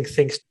connecting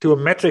things to a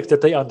metric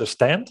that they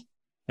understand,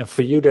 and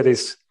for you, that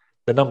is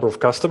the number of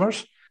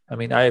customers. I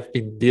mean, I've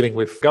been dealing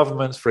with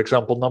governments, for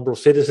example, number of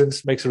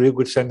citizens makes a real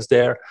good sense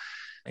there.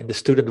 In the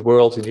student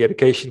world, in the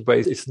education way,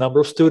 it's number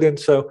of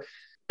students. So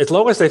as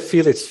long as they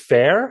feel it's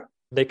fair,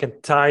 they can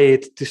tie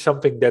it to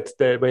something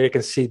where they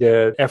can see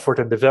the effort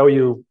and the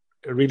value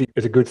really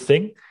is a good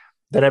thing,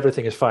 then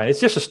everything is fine. It's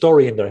just a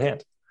story in their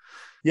head.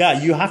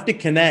 Yeah, you have to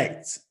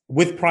connect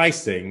with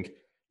pricing.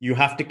 You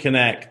have to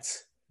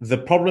connect the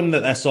problem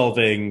that they're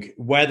solving,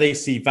 where they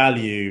see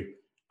value,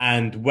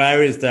 and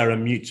where is there a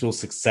mutual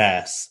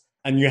success.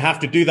 And you have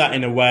to do that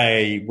in a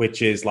way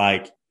which is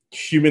like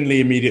humanly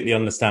immediately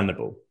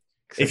understandable.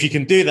 Exactly. If you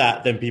can do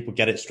that, then people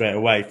get it straight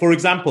away. For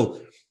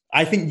example,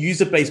 I think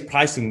user-based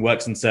pricing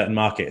works in certain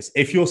markets.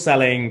 If you're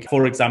selling,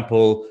 for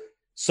example,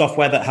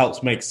 software that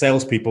helps make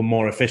salespeople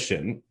more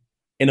efficient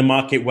in a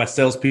market where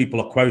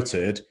salespeople are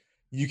quoted,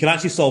 you can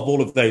actually solve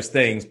all of those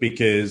things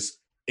because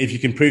if you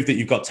can prove that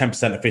you've got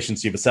 10%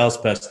 efficiency of a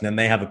salesperson and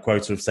they have a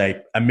quota of,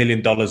 say, $1 million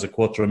a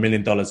quarter, $1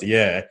 million a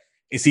year,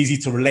 it's easy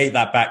to relate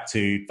that back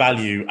to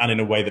value and in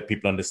a way that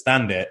people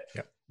understand it.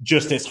 Yeah.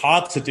 Just it's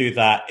hard to do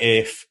that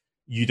if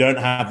you don't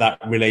have that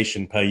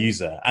relation per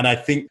user. And I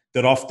think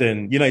that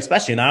often,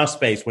 especially in our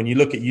space, when you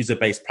look at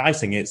user-based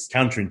pricing, it's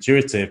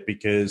counterintuitive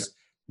because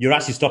you're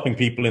actually stopping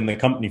people in the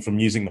company from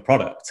using the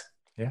product.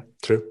 Yeah,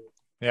 true.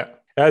 Yeah.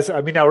 I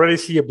already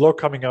see a blog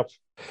coming up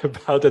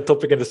about that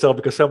topic in itself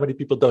because so many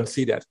people don't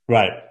see that.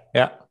 Right.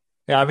 Yeah.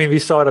 Yeah, I mean, we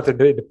saw that in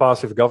the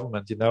past with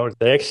government,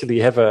 they actually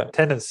have a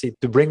tendency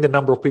to bring the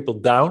number of people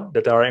down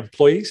that are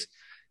employees.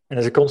 And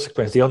as a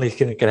consequence, the only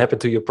thing that can happen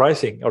to your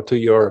pricing or to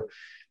your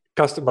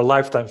customer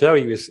lifetime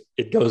value is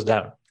it goes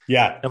down.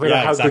 Yeah. No matter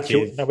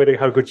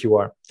how good you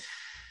are.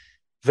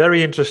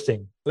 Very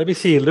interesting. Let me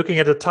see, looking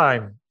at the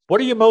time, what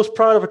are you most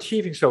proud of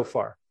achieving so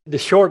far? The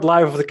short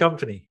life of the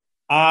company.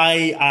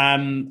 I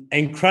am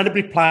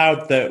incredibly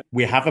proud that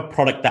we have a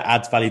product that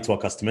adds value to our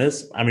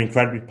customers. I'm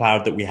incredibly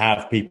proud that we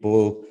have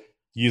people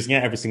using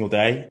it every single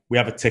day. We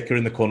have a ticker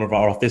in the corner of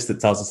our office that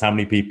tells us how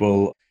many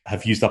people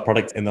have used our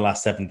product in the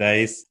last 7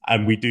 days.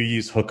 And we do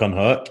use Hook on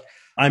Hook.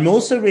 I'm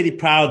also really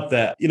proud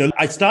that,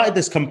 I started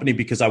this company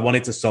because I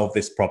wanted to solve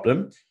this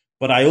problem.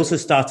 But I also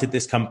started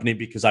this company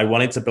because I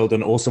wanted to build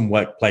an awesome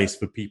workplace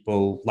for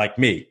people like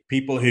me,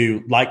 people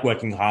who like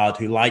working hard,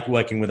 who like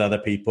working with other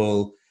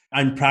people.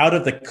 I'm proud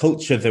of the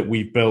culture that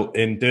we've built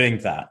in doing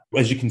that.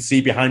 As you can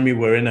see behind me,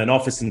 we're in an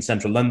office in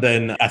central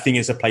London. I think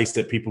it's a place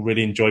that people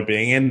really enjoy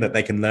being in, that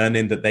they can learn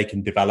in, that they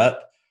can develop.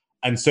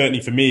 And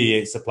certainly for me,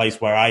 it's a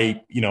place where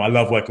I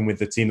love working with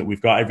the team that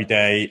we've got every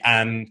day.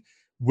 And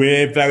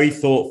we're very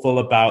thoughtful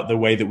about the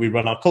way that we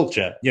run our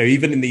culture.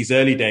 Even in these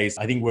early days,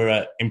 I think we're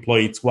at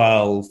employee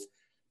 12.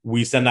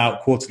 We send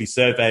out quarterly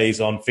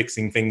surveys on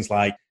fixing things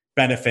like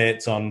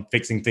benefits, on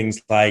fixing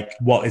things like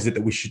what is it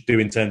that we should do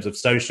in terms of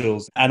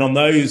socials. And on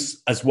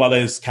those, as well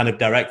as kind of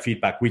direct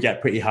feedback, we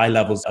get pretty high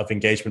levels of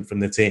engagement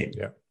from the team.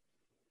 Yeah.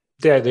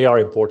 They are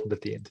important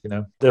at the end,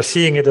 They're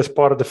seeing it as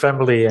part of the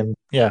family. And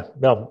they're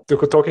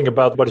talking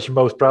about what is you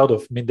most proud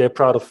of. I mean, they're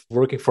proud of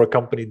working for a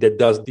company that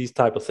does these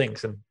type of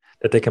things and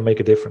that they can make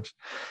a difference.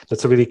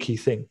 That's a really key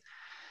thing.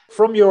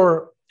 From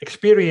your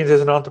experience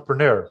as an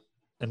entrepreneur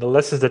and the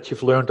lessons that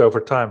you've learned over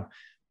time,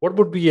 what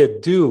would be a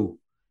do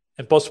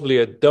and possibly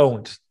a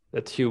don't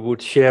that you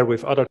would share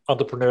with other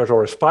entrepreneurs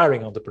or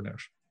aspiring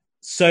entrepreneurs?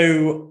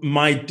 So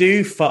my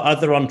do for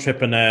other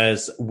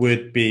entrepreneurs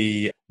would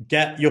be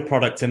get your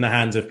product in the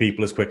hands of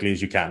people as quickly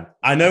as you can.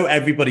 I know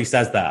everybody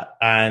says that.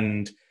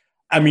 And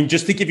I mean,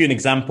 just to give you an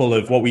example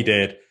of what we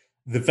did,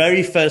 the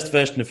very first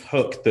version of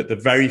Hook that the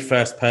very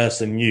first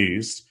person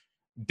used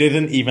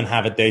didn't even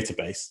have a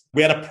database.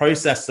 We had a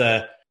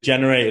processor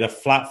generated a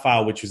flat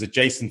file, which was a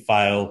JSON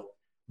file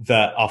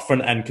that our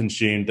front end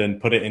consumed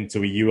and put it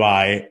into a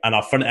UI. And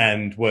our front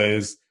end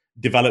was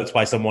developed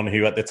by someone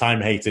who at the time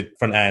hated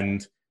front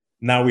end.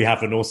 Now we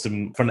have an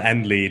awesome front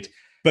end lead.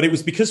 But it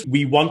was because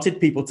we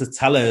wanted people to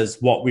tell us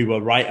what we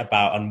were right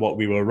about and what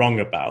we were wrong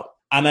about.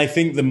 And I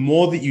think the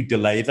more that you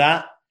delay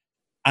that,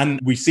 and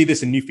we see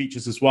this in new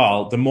features as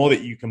well, the more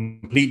that you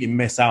completely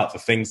miss out the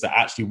things that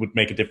actually would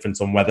make a difference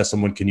on whether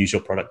someone can use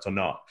your product or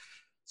not.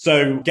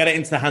 So get it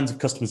into the hands of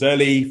customers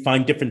early,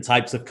 find different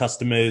types of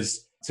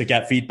customers to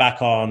get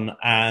feedback on.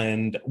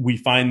 And we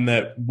find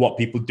that what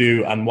people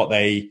do and what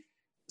they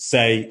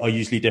say are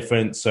usually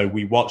different. So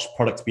we watch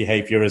product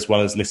behavior as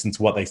well as listen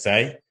to what they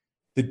say.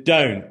 The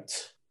don't.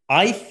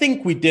 I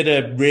think we did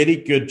a really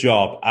good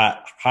job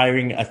at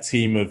hiring a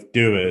team of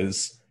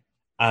doers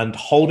and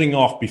holding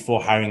off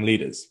before hiring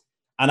leaders.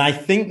 And I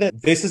think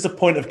that this is a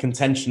point of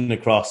contention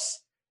across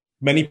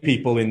many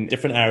people in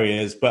different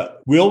areas,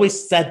 but we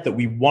always said that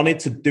we wanted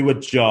to do a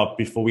job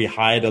before we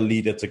hired a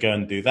leader to go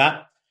and do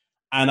that.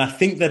 And I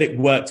think that it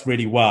worked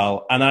really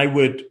well. And I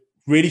would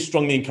really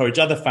strongly encourage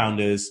other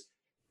founders,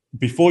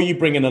 before you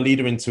bring in a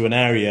leader into an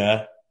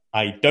area,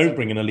 don't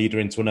bring in a leader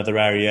into another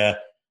area,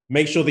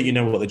 make sure that you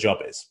know what the job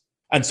is.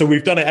 And so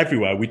we've done it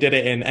everywhere. We did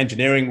it in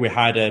engineering. We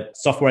hired a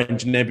software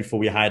engineer before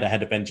we hired a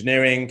head of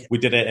engineering. We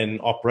did it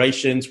in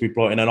operations. We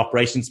brought in an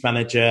operations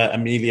manager,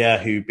 Amelia,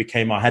 who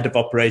became our head of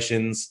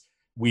operations.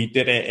 We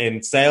did it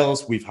in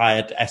sales. We've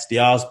hired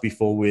SDRs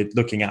before we're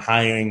looking at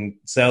hiring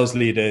sales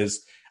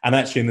leaders. And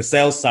actually in the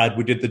sales side,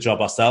 we did the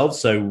job ourselves.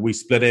 So we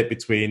split it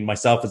between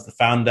myself as the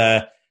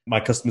founder,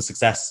 my customer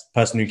success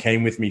person who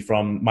came with me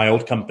from my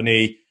old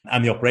company,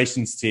 and the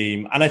operations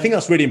team. And I think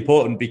that's really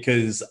important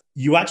because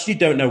you actually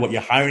don't know what you're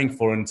hiring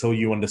for until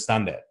you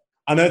understand it.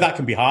 I know that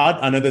can be hard.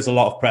 I know there's a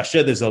lot of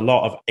pressure. There's a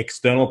lot of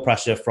external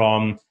pressure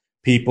from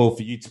people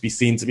for you to be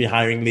seen to be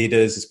hiring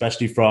leaders,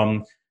 especially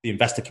from the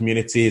investor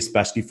community,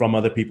 especially from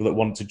other people that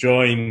want to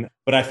join.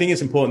 But I think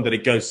it's important that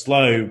it goes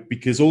slow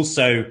because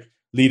also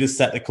leaders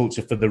set the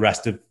culture for the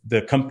rest of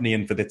the company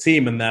and for the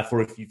team. And therefore,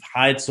 if you've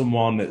hired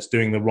someone that's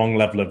doing the wrong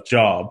level of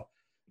job,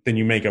 then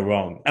you may go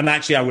wrong. And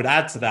actually, I would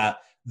add to that,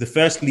 the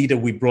first leader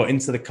we brought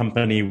into the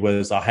company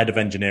was our head of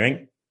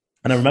engineering.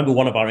 And I remember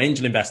one of our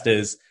angel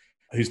investors,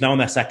 who's now on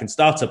their second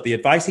startup, the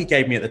advice he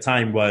gave me at the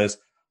time was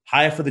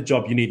hire for the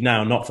job you need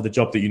now, not for the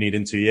job that you need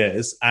in 2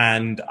 years.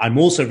 And I'm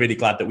also really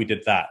glad that we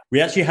did that.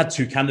 We actually had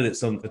two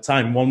candidates at the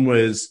time. One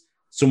was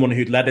someone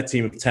who'd led a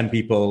team of 10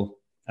 people,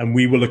 and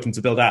we were looking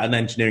to build out an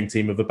engineering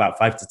team of about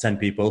 5 to 10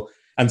 people.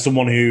 And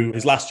someone who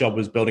his last job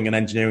was building an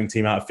engineering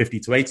team out of 50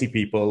 to 80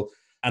 people.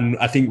 And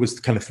I think it was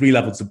kind of 3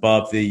 levels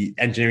above the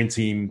engineering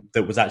team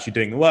that was actually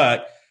doing the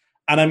work.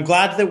 And I'm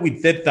glad that we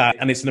did that.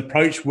 And it's an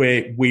approach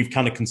where we've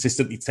kind of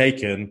consistently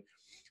taken,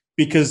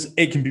 because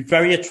it can be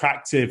very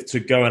attractive to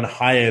go and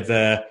hire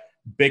the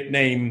big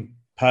name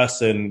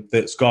person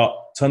that's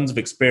got tons of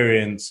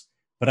experience,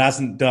 but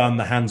hasn't done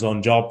the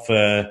hands-on job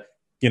for,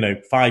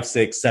 5,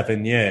 6,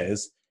 7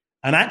 years.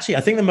 And actually,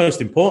 I think the most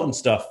important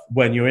stuff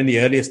when you're in the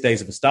earliest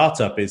days of a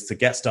startup is to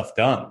get stuff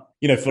done.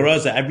 For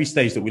us, at every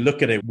stage that we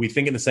look at it, we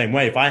think in the same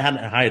way. If I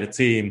hadn't hired a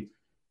team,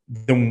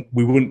 then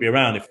we wouldn't be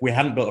around. If we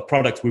hadn't built a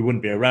product, we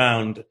wouldn't be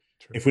around.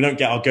 True. If we don't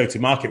get our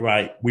go-to-market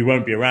right, we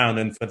won't be around.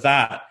 And for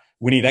that,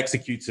 we need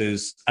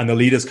executors, and the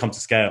leaders come to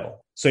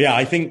scale. So yeah,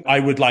 I think I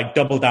would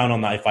double down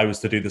on that if I was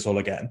to do this all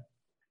again.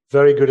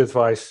 Very good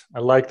advice. I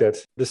like that.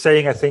 The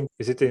saying, I think,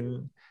 is it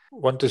in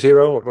 1 to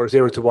 0 or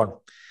 0 to 1?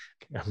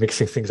 I'm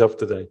mixing things up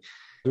today.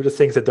 Do the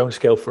things that don't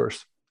scale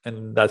first.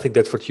 And I think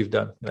that's what you've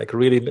done.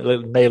 Really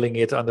nailing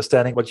it,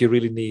 understanding what you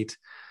really need,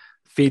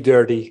 feed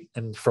dirty,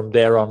 and from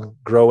there on,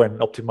 grow and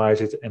optimize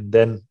it. And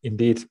then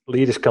indeed,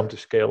 leaders come to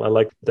scale. I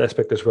like that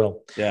aspect as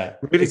well. Yeah.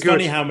 Really it's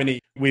funny how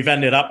we've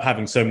ended up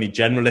having so many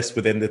generalists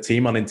within the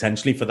team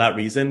unintentionally for that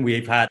reason.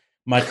 We've had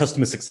my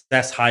customer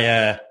success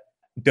hire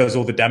does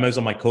all the demos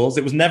on my calls.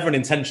 It was never an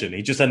intention.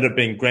 He just ended up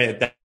being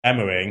great at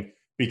demoing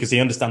because he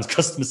understands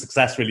customer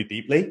success really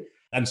deeply.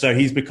 And so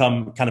he's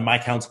become kind of my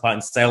counterpart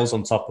in sales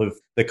on top of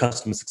the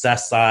customer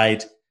success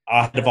side.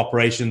 Our head of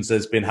operations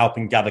has been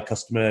helping gather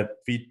customer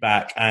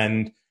feedback.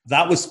 And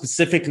that was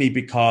specifically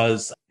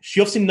because she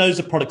obviously knows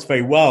the product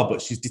very well,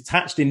 but she's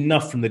detached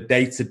enough from the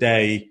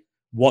day-to-day,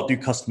 what do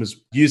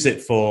customers use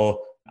it for?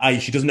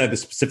 She doesn't know the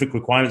specific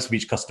requirements of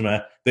each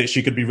customer, that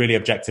she could be really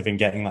objective in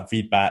getting that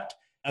feedback.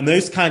 And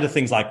those kind of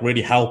things like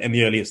really help in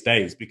the earliest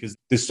days, because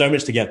there's so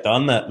much to get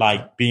done that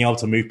like being able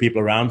to move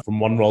people around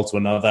from one role to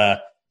another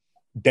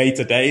day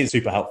to day is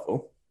super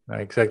helpful.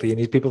 Exactly. You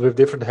need people with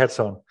different hats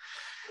on.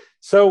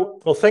 So,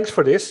 well, thanks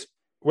for this.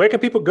 Where can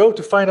people go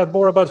to find out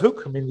more about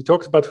Hook? I mean, we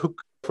talked about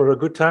Hook for a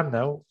good time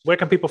now. Where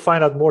can people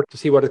find out more to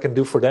see what it can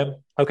do for them?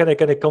 How can they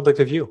get in contact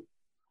with you?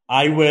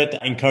 I would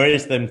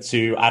encourage them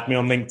to add me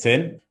on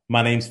LinkedIn.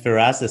 My name's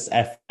Firas, it's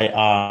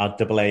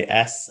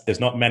Firas. There's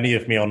not many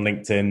of me on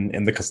LinkedIn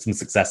in the customer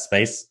success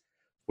space,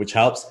 which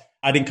helps.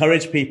 I'd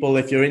encourage people,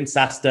 if you're in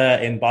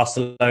SaaStr in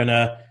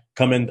Barcelona,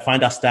 come and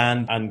find our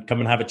stand and come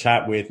and have a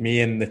chat with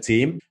me and the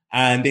team.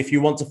 And if you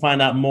want to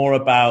find out more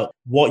about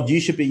what you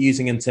should be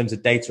using in terms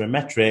of data and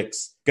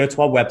metrics, go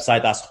to our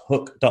website, that's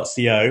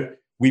hook.co.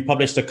 We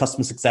published a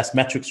customer success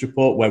metrics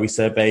report where we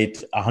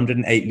surveyed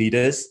 108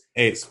 leaders.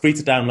 It's free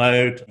to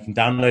download. You can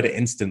download it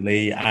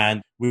instantly.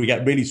 And we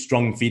get really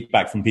strong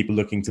feedback from people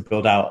looking to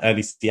build out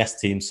early CS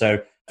teams.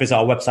 So visit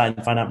our website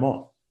and find out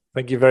more.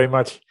 Thank you very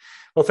much.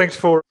 Well, thanks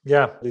for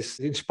this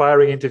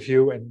inspiring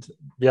interview and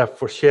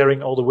for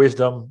sharing all the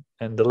wisdom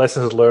and the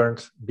lessons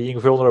learned, being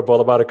vulnerable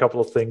about a couple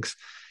of things.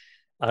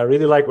 I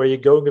really like where you're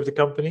going with the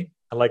company.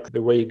 I like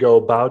the way you go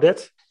about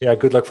it. Yeah,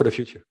 good luck for the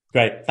future.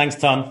 Great. Thanks,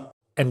 Ton.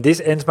 And this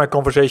ends my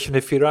conversation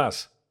with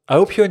Firas. I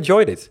hope you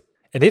enjoyed it.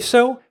 And if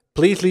so,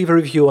 please leave a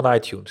review on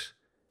iTunes.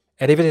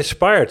 And if it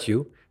inspired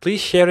you,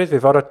 please share it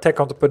with other tech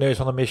entrepreneurs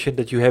on a mission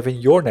that you have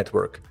in your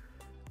network.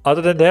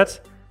 Other than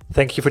that,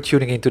 thank you for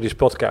tuning into this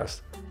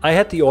podcast. I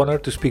had the honor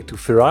to speak to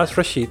Firas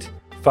Rashid,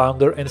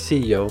 founder and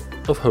CEO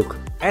of Hook.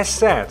 As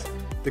said,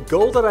 the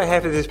goal that I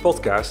have in this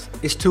podcast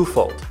is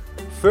twofold.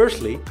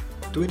 Firstly,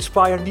 to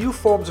inspire new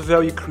forms of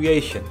value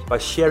creation by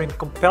sharing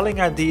compelling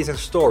ideas and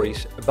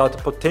stories about the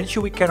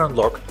potential we can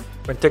unlock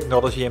when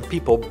technology and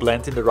people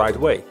blend in the right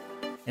way.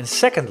 And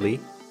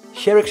secondly,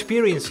 share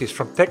experiences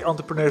from tech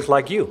entrepreneurs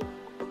like you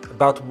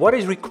about what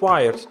is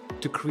required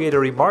to create a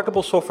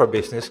remarkable software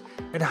business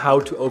and how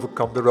to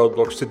overcome the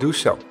roadblocks to do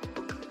so.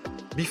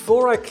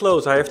 Before I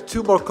close, I have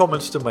 2 more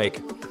comments to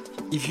make.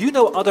 If you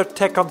know other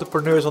tech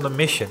entrepreneurs on a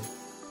mission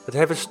that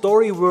have a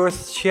story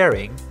worth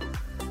sharing,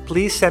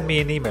 please send me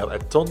an email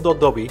at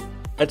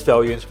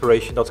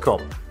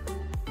ton.dobby@valueinspiration.com.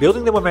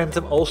 Building the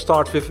momentum all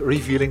starts with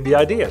revealing the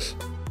ideas.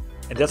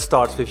 And that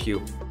starts with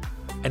you.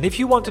 And if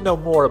you want to know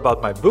more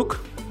about my book,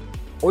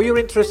 or you're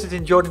interested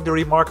in joining the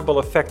Remarkable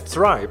Effect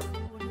tribe,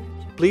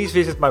 please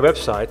visit my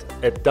website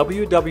at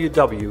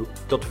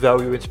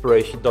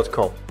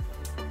www.valueinspiration.com.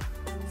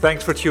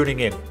 Thanks for tuning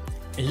in.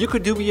 And you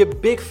could do me a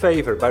big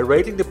favor by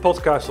rating the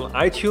podcast on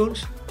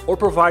iTunes or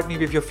provide me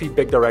with your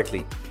feedback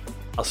directly.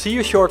 I'll see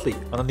you shortly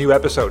on a new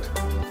episode.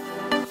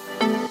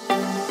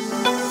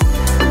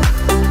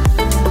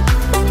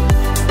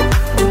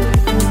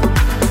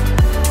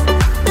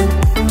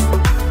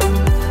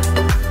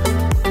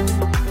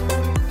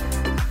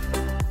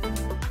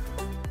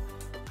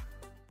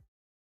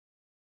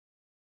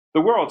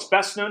 The world's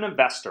best-known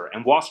investor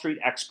and Wall Street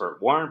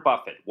expert Warren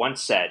Buffett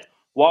once said,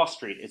 "Wall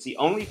Street is the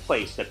only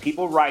place that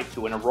people ride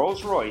to in a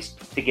Rolls-Royce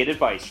to get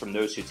advice from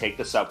those who take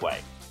the subway."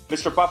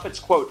 Mr. Buffett's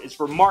quote is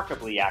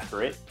remarkably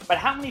accurate, but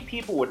how many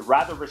people would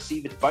rather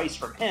receive advice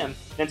from him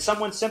than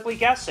someone simply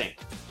guessing?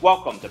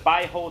 Welcome to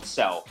Buy, Hold,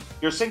 Sell,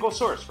 your single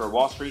source for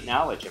Wall Street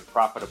knowledge and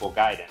profitable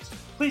guidance.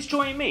 Please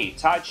join me,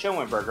 Todd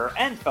Schoenberger,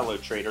 and fellow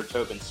trader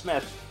Tobin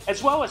Smith,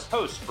 as well as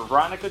host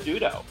Veronica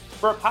Dudo,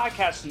 for a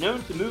podcast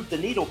known to move the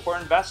needle for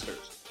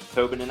investors.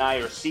 Tobin and I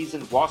are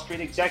seasoned Wall Street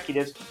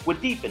executives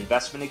with deep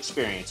investment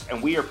experience,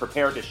 and we are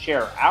prepared to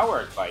share our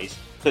advice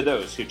to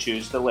those who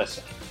choose to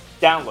listen.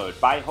 Download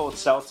Buy, Hold,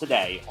 Sell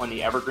today on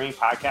the Evergreen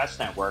Podcast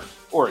Network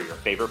or your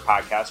favorite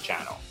podcast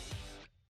channel.